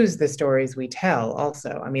choose the stories we tell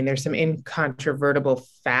also. There's some incontrovertible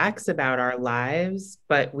facts about our lives,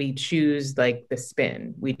 but we choose like the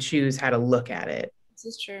spin. We choose how to look at it. This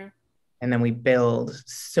is true. And then we build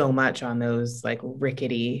so much on those like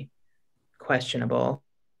rickety, questionable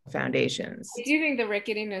foundations. I do think the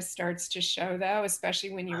ricketiness starts to show, though,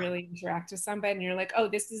 especially when you really interact with somebody and you're like, oh,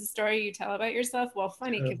 this is a story you tell about yourself. Well,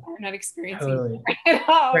 funny, because I'm not experiencing it at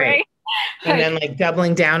all, right? And then like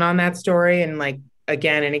doubling down on that story and like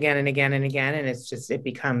again and again and again and again. And it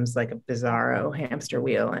becomes like a bizarro hamster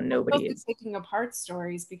wheel, and nobody is taking apart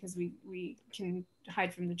stories because we can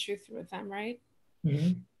hide from the truth with them, right?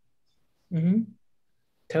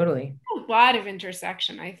 Totally. A lot of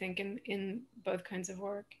intersection, I think, in both kinds of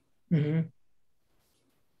work.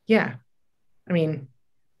 Yeah.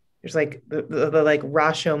 There's like the like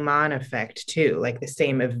Rashomon effect too, like the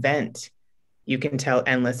same event you can tell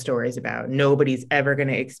endless stories about. Nobody's ever going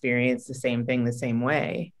to experience the same thing the same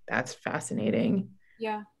way. That's fascinating.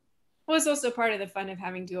 Yeah. Well, it's also part of the fun of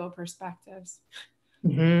having dual perspectives.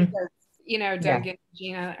 Because, Doug and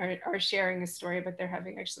Gina are sharing a story, but they're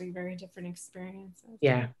having actually very different experiences.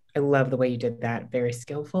 Yeah. I love the way you did that. Very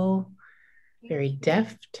skillful, very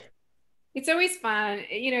deft. It's always fun.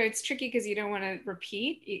 It's tricky because you don't want to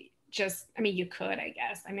repeat. You could, I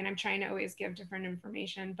guess. I'm trying to always give different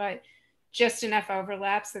information, but just enough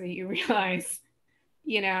overlap so that you realize,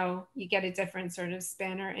 you get a different sort of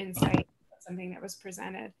spin or insight of something that was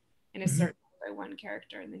presented in a certain way by one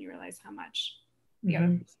character, and then you realize how much the other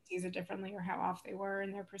person sees it differently or how off they were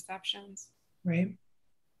in their perceptions. Right.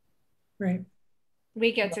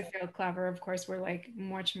 We get to feel clever. Of course, we're like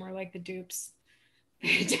much more like the dupes.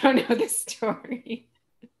 They don't know the story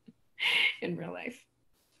in real life.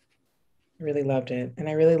 I really loved it. And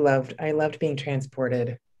I loved being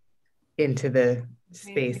transported into the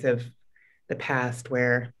space of the past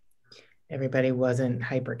where everybody wasn't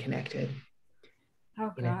hyper connected.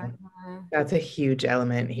 Oh You God. know, that's a huge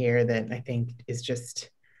element here that I think is just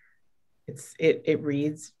it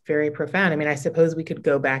reads very profound. I mean, I suppose we could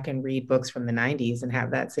go back and read books from the 90s and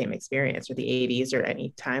have that same experience, or the 80s, or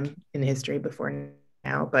any time in history before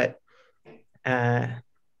now, but uh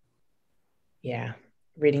yeah,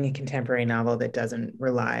 reading a contemporary novel that doesn't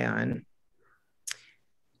rely on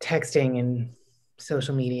texting and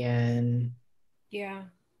social media, and Yeah.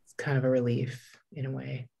 it's kind of a relief in a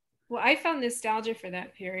way. Well, I felt nostalgia for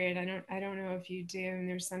that period. I don't know if you do. And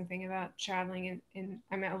there's something about traveling in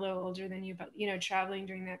I'm a little older than you, but traveling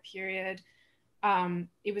during that period,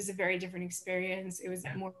 it was a very different experience. It was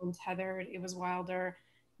more untethered, it was wilder.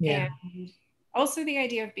 Yeah. And also the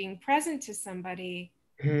idea of being present to somebody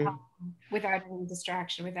Mhm. without any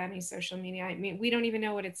distraction, without any social media. I mean, we don't even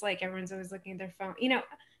know what it's like. Everyone's always looking at their phone.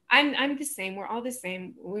 I'm the same. We're all the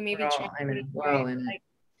same. We may be I know, trying, we're all in it. like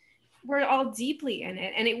we're all deeply in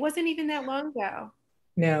it, and it wasn't even that long ago.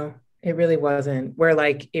 No, it really wasn't. Where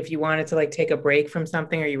like if you wanted to like take a break from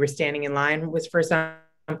something, or you were standing in line was for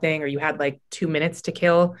something, or you had like 2 minutes to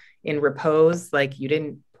kill in repose, like you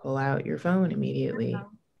didn't pull out your phone immediately.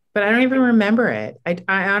 But I don't even remember it.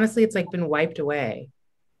 I honestly, it's like been wiped away.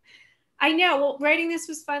 I know. Well, writing this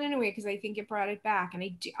was fun in a way because I think it brought it back, and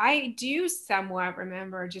I do somewhat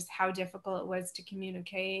remember just how difficult it was to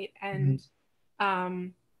communicate, and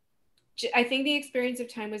um, I think the experience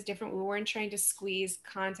of time was different. We weren't trying to squeeze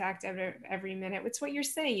contact every minute. It's what you're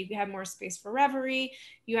saying. You have more space for reverie.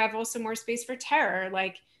 You have also more space for terror.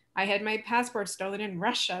 Like I had my passport stolen in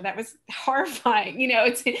Russia. That was horrifying.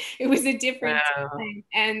 It was a different Wow. time.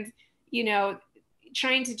 And, you know,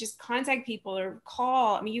 trying to just contact people or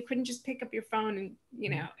call. I mean, you couldn't just pick up your phone and,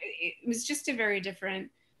 it was just a very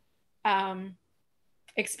different um,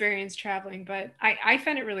 experience traveling. But I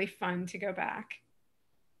found it really fun to go back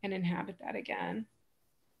and inhabit that again.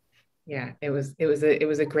 Yeah, it was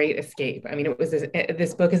a great escape. I mean,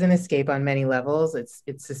 this book is an escape on many levels. It's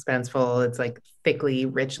suspenseful, it's like thickly,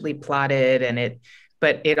 richly plotted,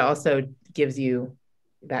 but it also gives you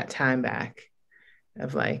that time back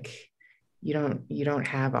of like you don't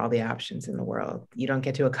have all the options in the world. You don't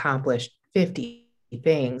get to accomplish 50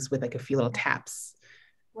 things with like a few little taps,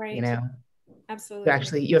 you Right. know.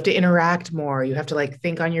 Absolutely. You have to interact more, you have to like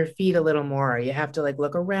think on your feet a little more, you have to like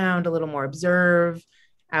look around a little more, observe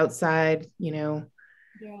outside, Yeah.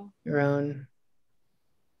 your own.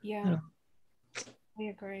 Yeah. I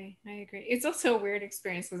agree. It's also a weird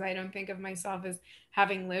experience because I don't think of myself as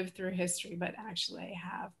having lived through history, but actually I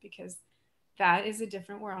have, because that is a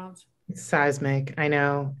different world. It's seismic, I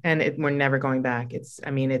know, and we're never going back.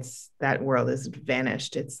 I mean, it's that world is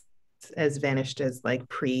vanished. It's as vanished as like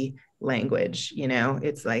pre-language,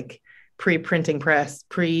 it's like pre-printing press,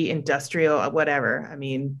 pre-industrial, whatever. I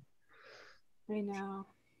mean, I know.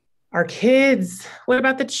 our kids, what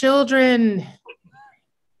about the children?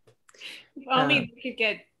 If only they could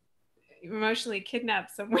get emotionally kidnapped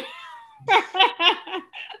somewhere.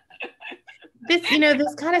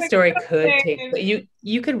 This kind of story could take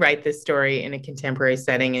you could write this story in a contemporary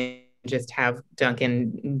setting and just have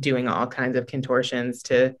Duncan doing all kinds of contortions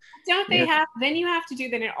to Don't they have, then you have to do,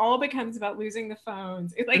 then it all becomes about losing the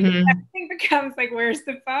phones. It's like mm-hmm. everything becomes like, where's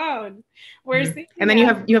the phone? Where's the and then you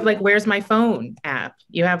have like, where's my phone app?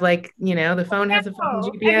 You have like, the phone has a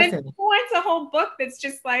fucking GPS and then in it. who wants a whole book that's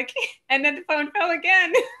just like, and then the phone fell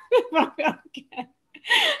again.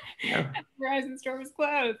 Yeah. Verizon store was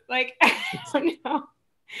closed. Like, I don't know.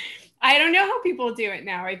 I don't know how people do it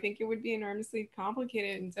now. I think it would be enormously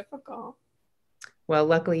complicated and difficult. Well,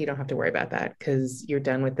 luckily you don't have to worry about that because you're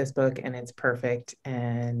done with this book and it's perfect.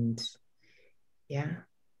 And yeah.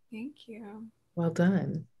 Thank you. Well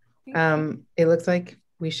done. It looks like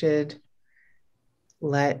we should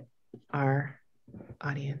let our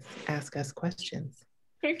audience ask us questions.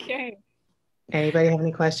 Okay. Anybody have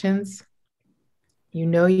any questions?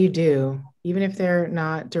 You do. Even if they're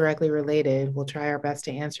not directly related, we'll try our best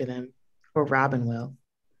to answer them, or Robin will.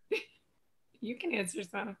 You can answer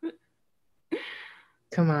some.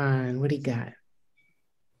 Come on, what do you got?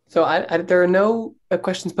 So there are no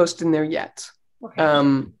questions posted in there yet.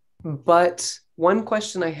 Okay. But one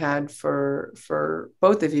question I had for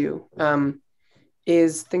both of you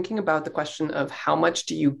is thinking about the question of how much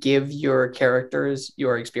do you give your characters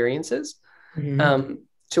your experiences? Mm-hmm.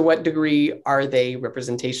 To what degree are they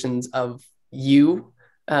representations of you?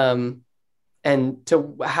 And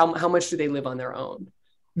to how much do they live on their own?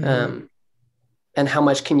 Mm-hmm. and how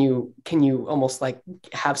much can you almost like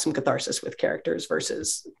have some catharsis with characters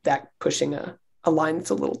versus that pushing a line that's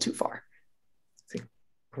a little too far? It's a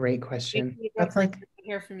great question. That's like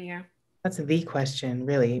hear from you. That's the question,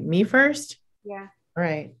 really. Me first? Yeah. All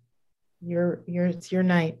right. It's your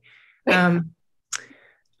night. I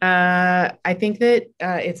think that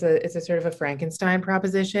it's a sort of a Frankenstein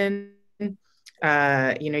proposition.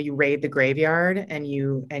 You raid the graveyard and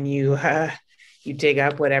you dig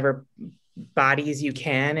up whatever bodies you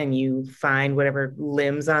can, and you find whatever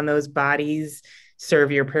limbs on those bodies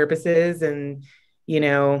serve your purposes, and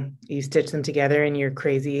you stitch them together in your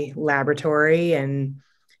crazy laboratory and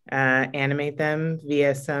animate them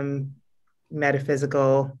via some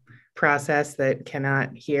metaphysical process that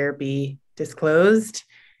cannot here be disclosed,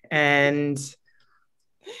 and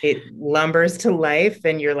it lumbers to life,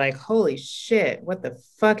 and you're like, holy shit, what the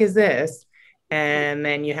fuck is this? And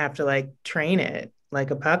then you have to like train it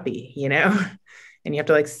like a puppy, and you have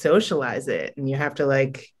to like socialize it, and you have to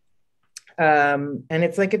like and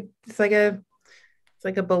it's like a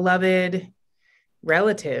beloved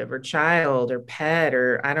relative or child or pet,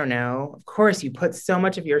 or I don't know. Of course you put so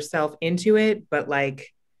much of yourself into it, but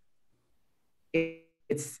like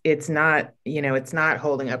it's not, it's not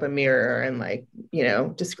holding up a mirror and like,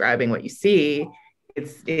 describing what you see.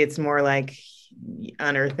 It's more like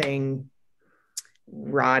unearthing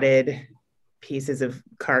rotted pieces of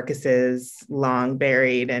carcasses long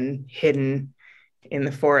buried and hidden in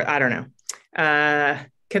the forest. I don't know.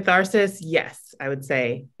 Catharsis, yes, I would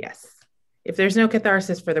say yes. If there's no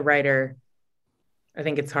catharsis for the writer, I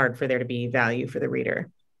think it's hard for there to be value for the reader.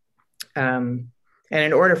 And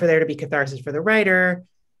in order for there to be catharsis for the writer,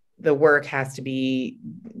 the work has to be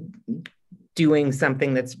doing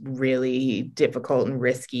something that's really difficult and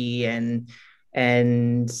risky and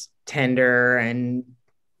tender and,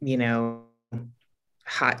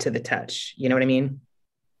 hot to the touch. You know what I mean?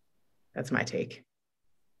 That's my take.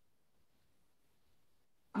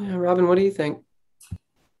 Yeah, Robin, what do you think?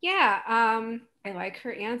 Yeah, I like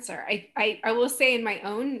her answer. I will say in my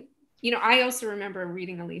own, I also remember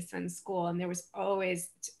reading Elisa in school, and there was always,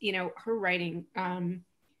 her writing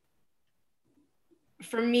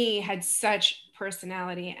for me had such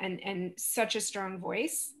personality and such a strong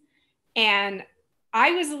voice. And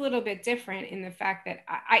I was a little bit different in the fact that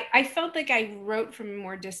I felt like I wrote from a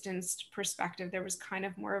more distanced perspective. There was kind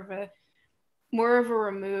of more of a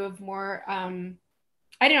remove, more,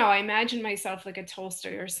 I don't know, I imagine myself like a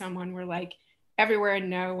Tolstoy or someone where like everywhere and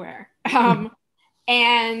nowhere.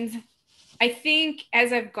 And I think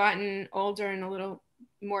as I've gotten older and a little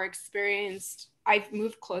more experienced, I've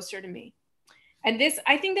moved closer to me. And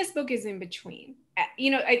I think this book is in between.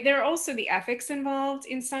 There are also the ethics involved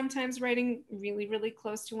in sometimes writing really, really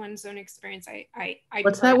close to one's own experience.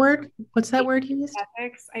 What's that word? What's that word you used?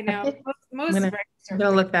 Ethics. I know. Most I'm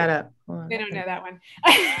gonna look that up. I don't know that one.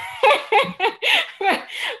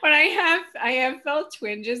 But I have felt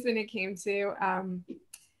twinges when it came to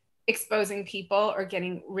exposing people or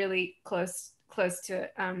getting really close to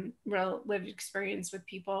real lived experience with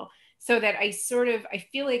people, so that I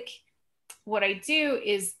feel like what I do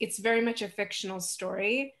is it's very much a fictional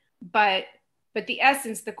story, but the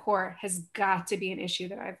essence, the core has got to be an issue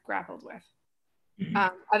that I've grappled with.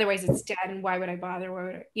 Mm-hmm. Otherwise it's dead, and why would I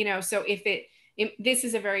bother? So if this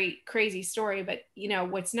is a very crazy story, but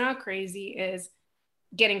what's not crazy is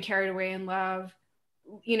getting carried away in love,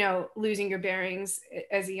 losing your bearings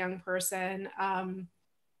as a young person,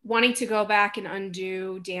 wanting to go back and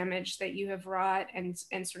undo damage that you have wrought, and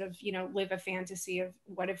sort of, live a fantasy of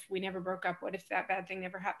what if we never broke up? What if that bad thing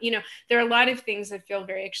never happened? There are a lot of things that feel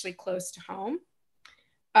very actually close to home.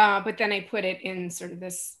 But then I put it in sort of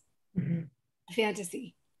this mm-hmm.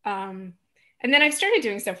 fantasy. And then I've started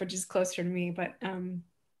doing stuff which is closer to me, but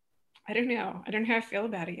I don't know. I don't know how I feel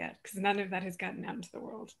about it yet, because none of that has gotten out into the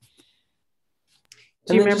world.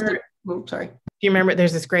 Do you remember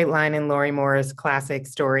there's this great line in Lori Moore's classic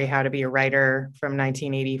story, How to Be a Writer, from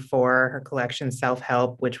 1984, her collection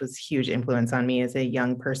Self-Help, which was a huge influence on me as a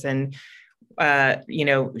young person.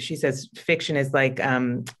 She says fiction is like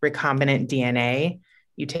recombinant DNA.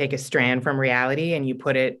 You take a strand from reality and you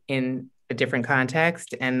put it in a different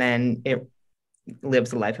context, and then it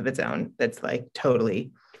lives a life of its own that's like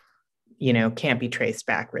totally, can't be traced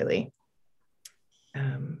back really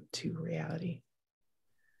to reality.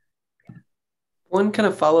 One kind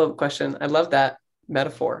of follow-up question. I love that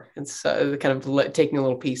metaphor. It's kind of taking a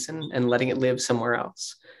little piece and letting it live somewhere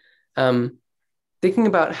else. Thinking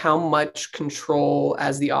about how much control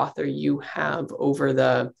as the author you have over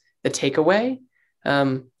the takeaway,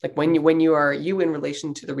 like when you are in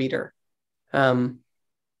relation to the reader, do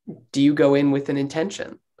you go in with an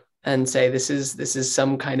intention? and say, this is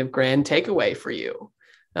some kind of grand takeaway for you?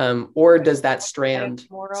 Or does that strand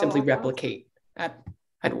simply replicate at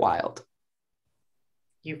Wild?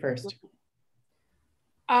 You first.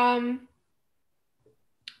 I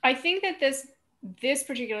think that this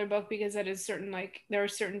particular book, because it is certain, like, there are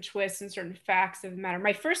certain twists and certain facts of the matter.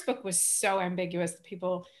 My first book was so ambiguous that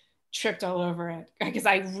people tripped all over it, because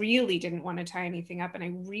I really didn't want to tie anything up, and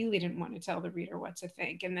I really didn't want to tell the reader what to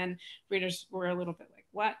think. And then readers were a little bit like,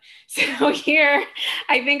 what? So here,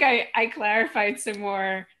 I think I clarified some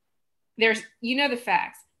more. There's, the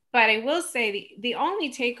facts, but I will say the only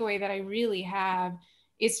takeaway that I really have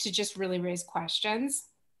is to just really raise questions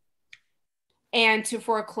and to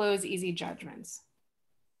foreclose easy judgments.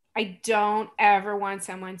 I don't ever want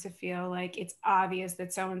someone to feel like it's obvious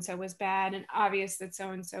that so-and-so was bad and obvious that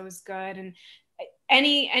so-and-so is good. And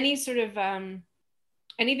any sort of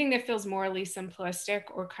anything that feels morally simplistic,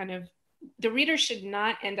 or kind of, the reader should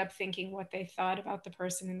not end up thinking what they thought about the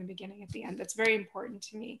person in the beginning at the end. That's very important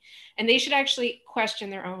to me. And they should actually question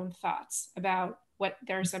their own thoughts about what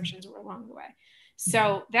their assumptions were along the way.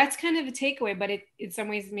 So that's kind of a takeaway, but in some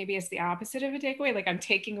ways, maybe it's the opposite of a takeaway. Like, I'm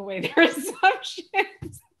taking away their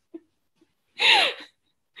assumptions.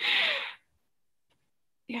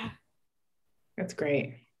 Yeah. That's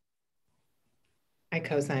great. I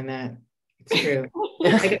co-sign that. It's true.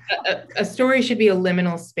 Like a story should be a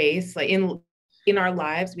liminal space. Like in our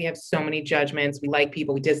lives, we have so many judgments. We like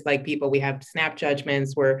people, we dislike people, we have snap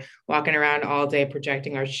judgments. We're walking around all day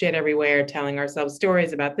projecting our shit everywhere, telling ourselves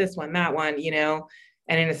stories about this one, that one, and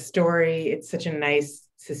in a story, it's such a nice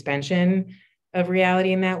suspension of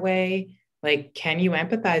reality in that way. Like, can you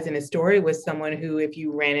empathize in a story with someone who, if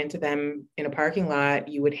you ran into them in a parking lot,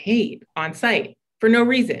 you would hate on sight for no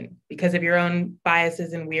reason because of your own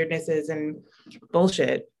biases and weirdnesses and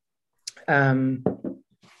bullshit?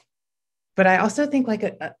 But I also think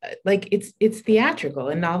like it's theatrical,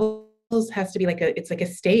 and novels has to be it's like a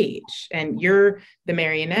stage, and you're the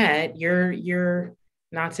marionette. You're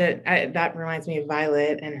not to. That reminds me of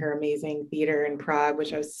Violet and her amazing theater in Prague,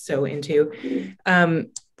 which I was so into.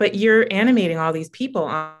 But you're animating all these people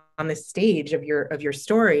on the stage of your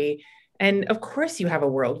story, and of course you have a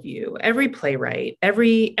worldview. Every playwright,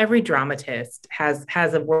 every dramatist has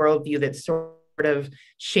a worldview that's sort of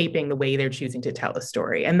shaping the way they're choosing to tell a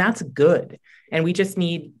story. And that's good. And we just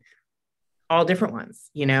need all different ones,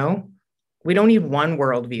 we don't need one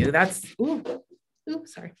worldview. That's,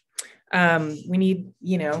 sorry. We need,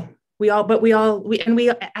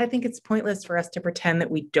 I think it's pointless for us to pretend that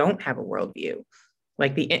we don't have a worldview.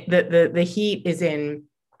 Like the heat is in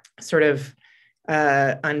sort of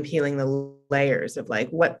unpeeling the layers of like,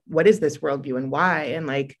 what is this worldview and why? And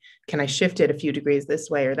like, can I shift it a few degrees this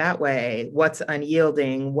way or that way? What's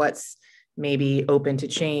unyielding? What's maybe open to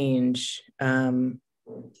change?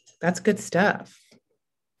 That's good stuff.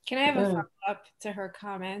 Can I have a follow-up to her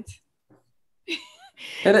comment?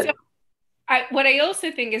 What I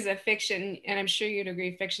also think is that fiction, and I'm sure you'd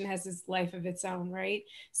agree, fiction has this life of its own, right?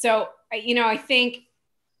 So, I think,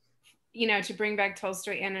 to bring back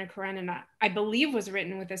Tolstoy, Anna Karenina, I believe was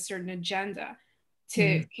written with a certain agenda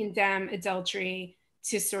to condemn adultery,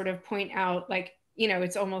 to sort of point out, like,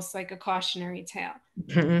 it's almost like a cautionary tale.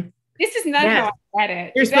 Mm-hmm. This is not how I read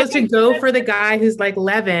it. You're supposed to go for the guy who's like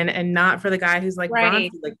Levin and not for the guy who's like Bronte.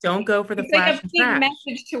 Like, don't go for the flash. Like a big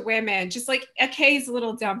message to women. Just like, okay, he's a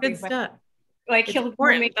little dumpy. Good stuff. Like,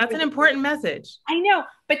 that's an important message. I know,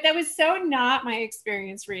 but that was so not my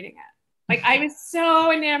experience reading it. Like, I was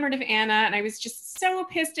so enamored of Anna, and I was just so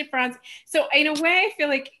pissed at Franz. So in a way, I feel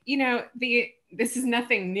like, this is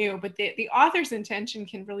nothing new, but the author's intention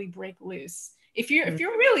can really break loose. If you're a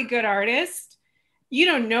really good artist, you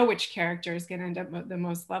don't know which character is going to end up the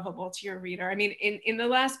most lovable to your reader. I mean, in the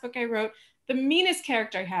last book I wrote, the meanest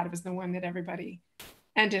character I had was the one that everybody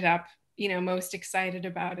ended up, most excited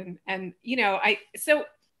about. And so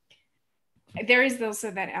there is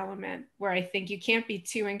also that element where I think you can't be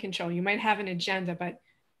too in control. You might have an agenda, but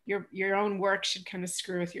your own work should kind of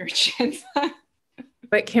screw with your agenda.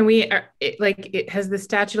 But can has the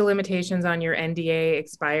statute of limitations on your NDA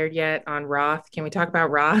expired yet on Roth? Can we talk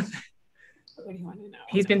about Roth? What do you want to know?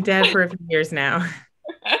 He's been dead for a few years now.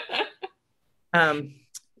 Well,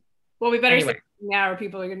 we better say now, or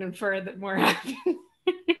people are going to infer that more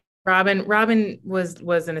happened. Robin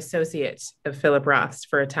was an associate of Philip Roth's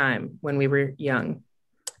for a time when we were young.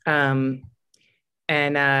 And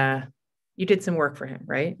you did some work for him,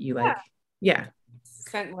 right?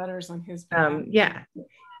 Sent letters on his behalf.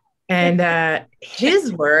 And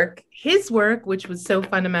his work, which was so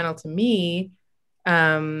fundamental to me,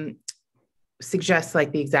 suggests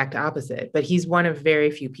like the exact opposite. But he's one of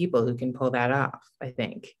very few people who can pull that off, I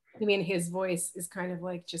think. I mean, his voice is kind of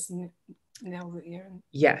like just nails at you.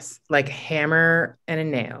 Yes, like hammer and a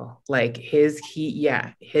nail. Like his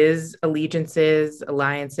allegiances,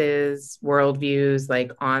 alliances, worldviews,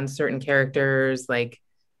 like on certain characters. Like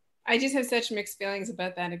I just have such mixed feelings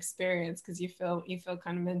about that experience because you feel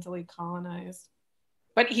kind of mentally colonized.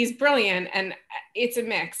 But he's brilliant, and it's a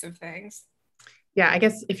mix of things. Yeah, I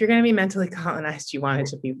guess if you're going to be mentally colonized, you want it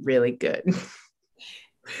to be really good.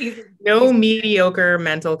 No mediocre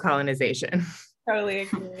mental colonization. Totally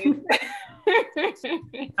agree.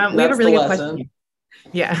 We have a really good question.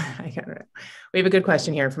 Yeah, I got it. We have a good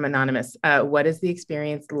question here from Anonymous. What is the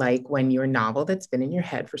experience like when your novel that's been in your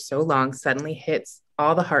head for so long suddenly hits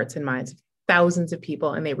all the hearts and minds of thousands of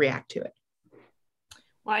people and they react to it?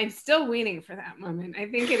 Well, I'm still waiting for that moment. I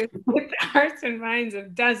think it is with the hearts and minds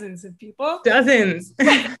of dozens of people. Dozens.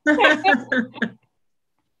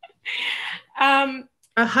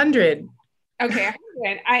 100. Okay,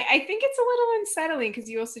 100. I think it's a little unsettling because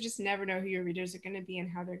you also just never know who your readers are going to be and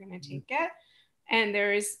how they're going to take it. And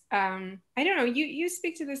there's, I don't know, you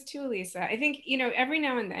speak to this too, Elisa. I think, every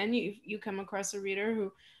now and then you come across a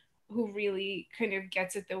reader who really kind of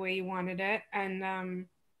gets it the way you wanted it, and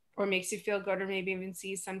or makes you feel good, or maybe even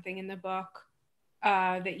sees something in the book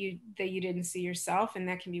that you didn't see yourself, and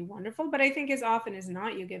that can be wonderful. But I think as often as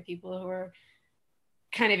not, you get people who are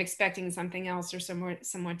kind of expecting something else, or somewhat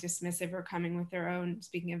dismissive, or coming with their own,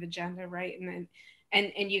 speaking of agenda, right? And then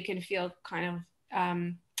and you can feel kind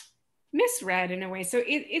of misread in a way. So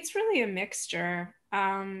it's really a mixture.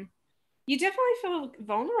 You definitely feel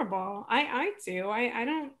vulnerable. I do.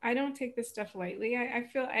 I don't take this stuff lightly. I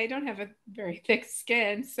feel I don't have a very thick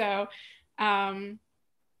skin, so yeah,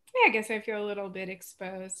 I guess I feel a little bit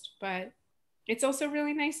exposed, but it's also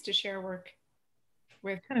really nice to share work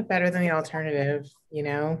with. Kind of better than the alternative,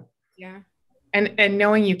 Yeah. And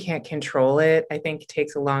knowing you can't control it, I think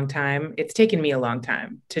takes a long time. It's taken me a long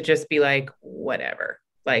time to just be like, whatever,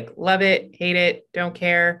 like love it, hate it, don't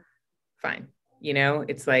care, fine.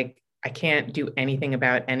 It's like I can't do anything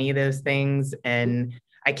about any of those things, and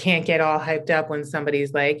I can't get all hyped up when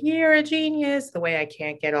somebody's like, you're a genius, the way I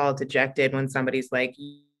can't get all dejected when somebody's like,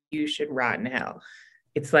 you should rot in hell.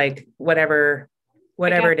 It's like whatever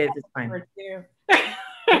it is, it's fine.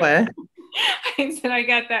 What? I said I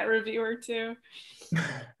got that reviewer too.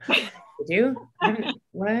 Did you?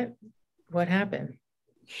 What happened?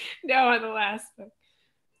 No, on the last book.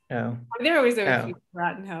 Oh. There always a few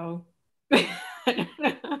rotten hell.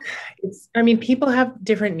 People have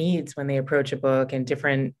different needs when they approach a book,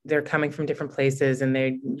 and they're coming from different places, and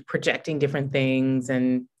they're projecting different things.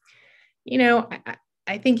 And,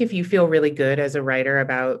 I think if you feel really good as a writer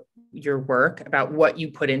about your work, about what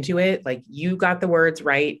you put into it, like you got the words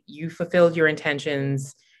right, you fulfilled your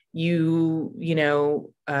intentions, you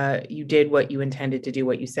did what you intended to do,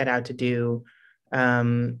 what you set out to do,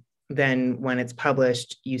 then when it's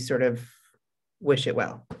published, you sort of wish it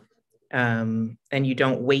well. And you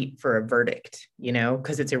don't wait for a verdict,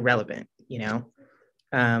 because it's irrelevant,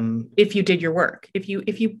 if you did your work. If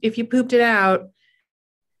you pooped it out,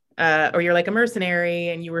 or you're like a mercenary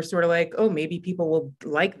and you were sort of like, oh, maybe people will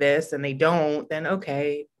like this, and they don't, then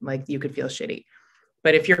okay, like you could feel shitty.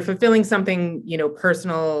 But if you're fulfilling something,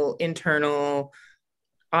 personal, internal,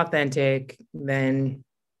 authentic, then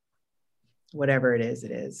whatever it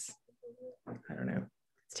is. I don't know.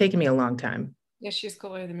 It's taken me a long time. Yeah, she's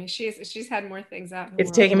cooler than me. She's had more things out.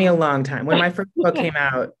 It's taken me a long time. When my first book came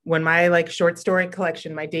out, when my short story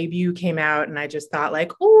collection, my debut came out, and I just thought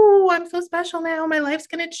like, oh, I'm so special now. My life's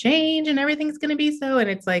going to change and everything's going to be so. And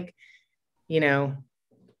it's like,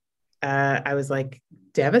 I was like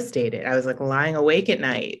devastated. I was like lying awake at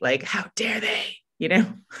night. Like, how dare they,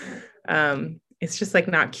 it's just like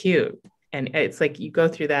not cute. And it's like, you go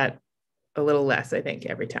through that a little less, I think,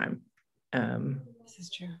 every time. This is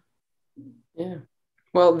true. Yeah.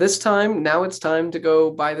 Well, now it's time to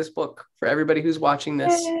go buy this book for everybody who's watching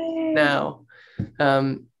this. Yay. Now.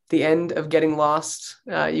 The End of Getting Lost.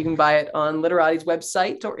 You can buy it on Literati's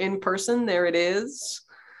website or in person. There it is.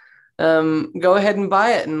 Go ahead and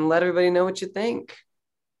buy it and let everybody know what you think.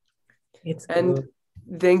 And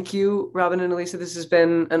thank you, Robin and Elisa. This has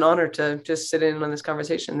been an honor to just sit in on this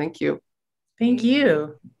conversation. Thank you. Thank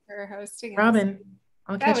you for hosting Robin.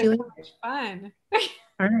 I'll catch you later. So much fun.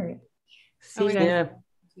 All right. See you guys.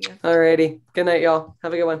 Yeah. All righty. Good night, y'all.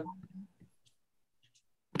 Have a good one.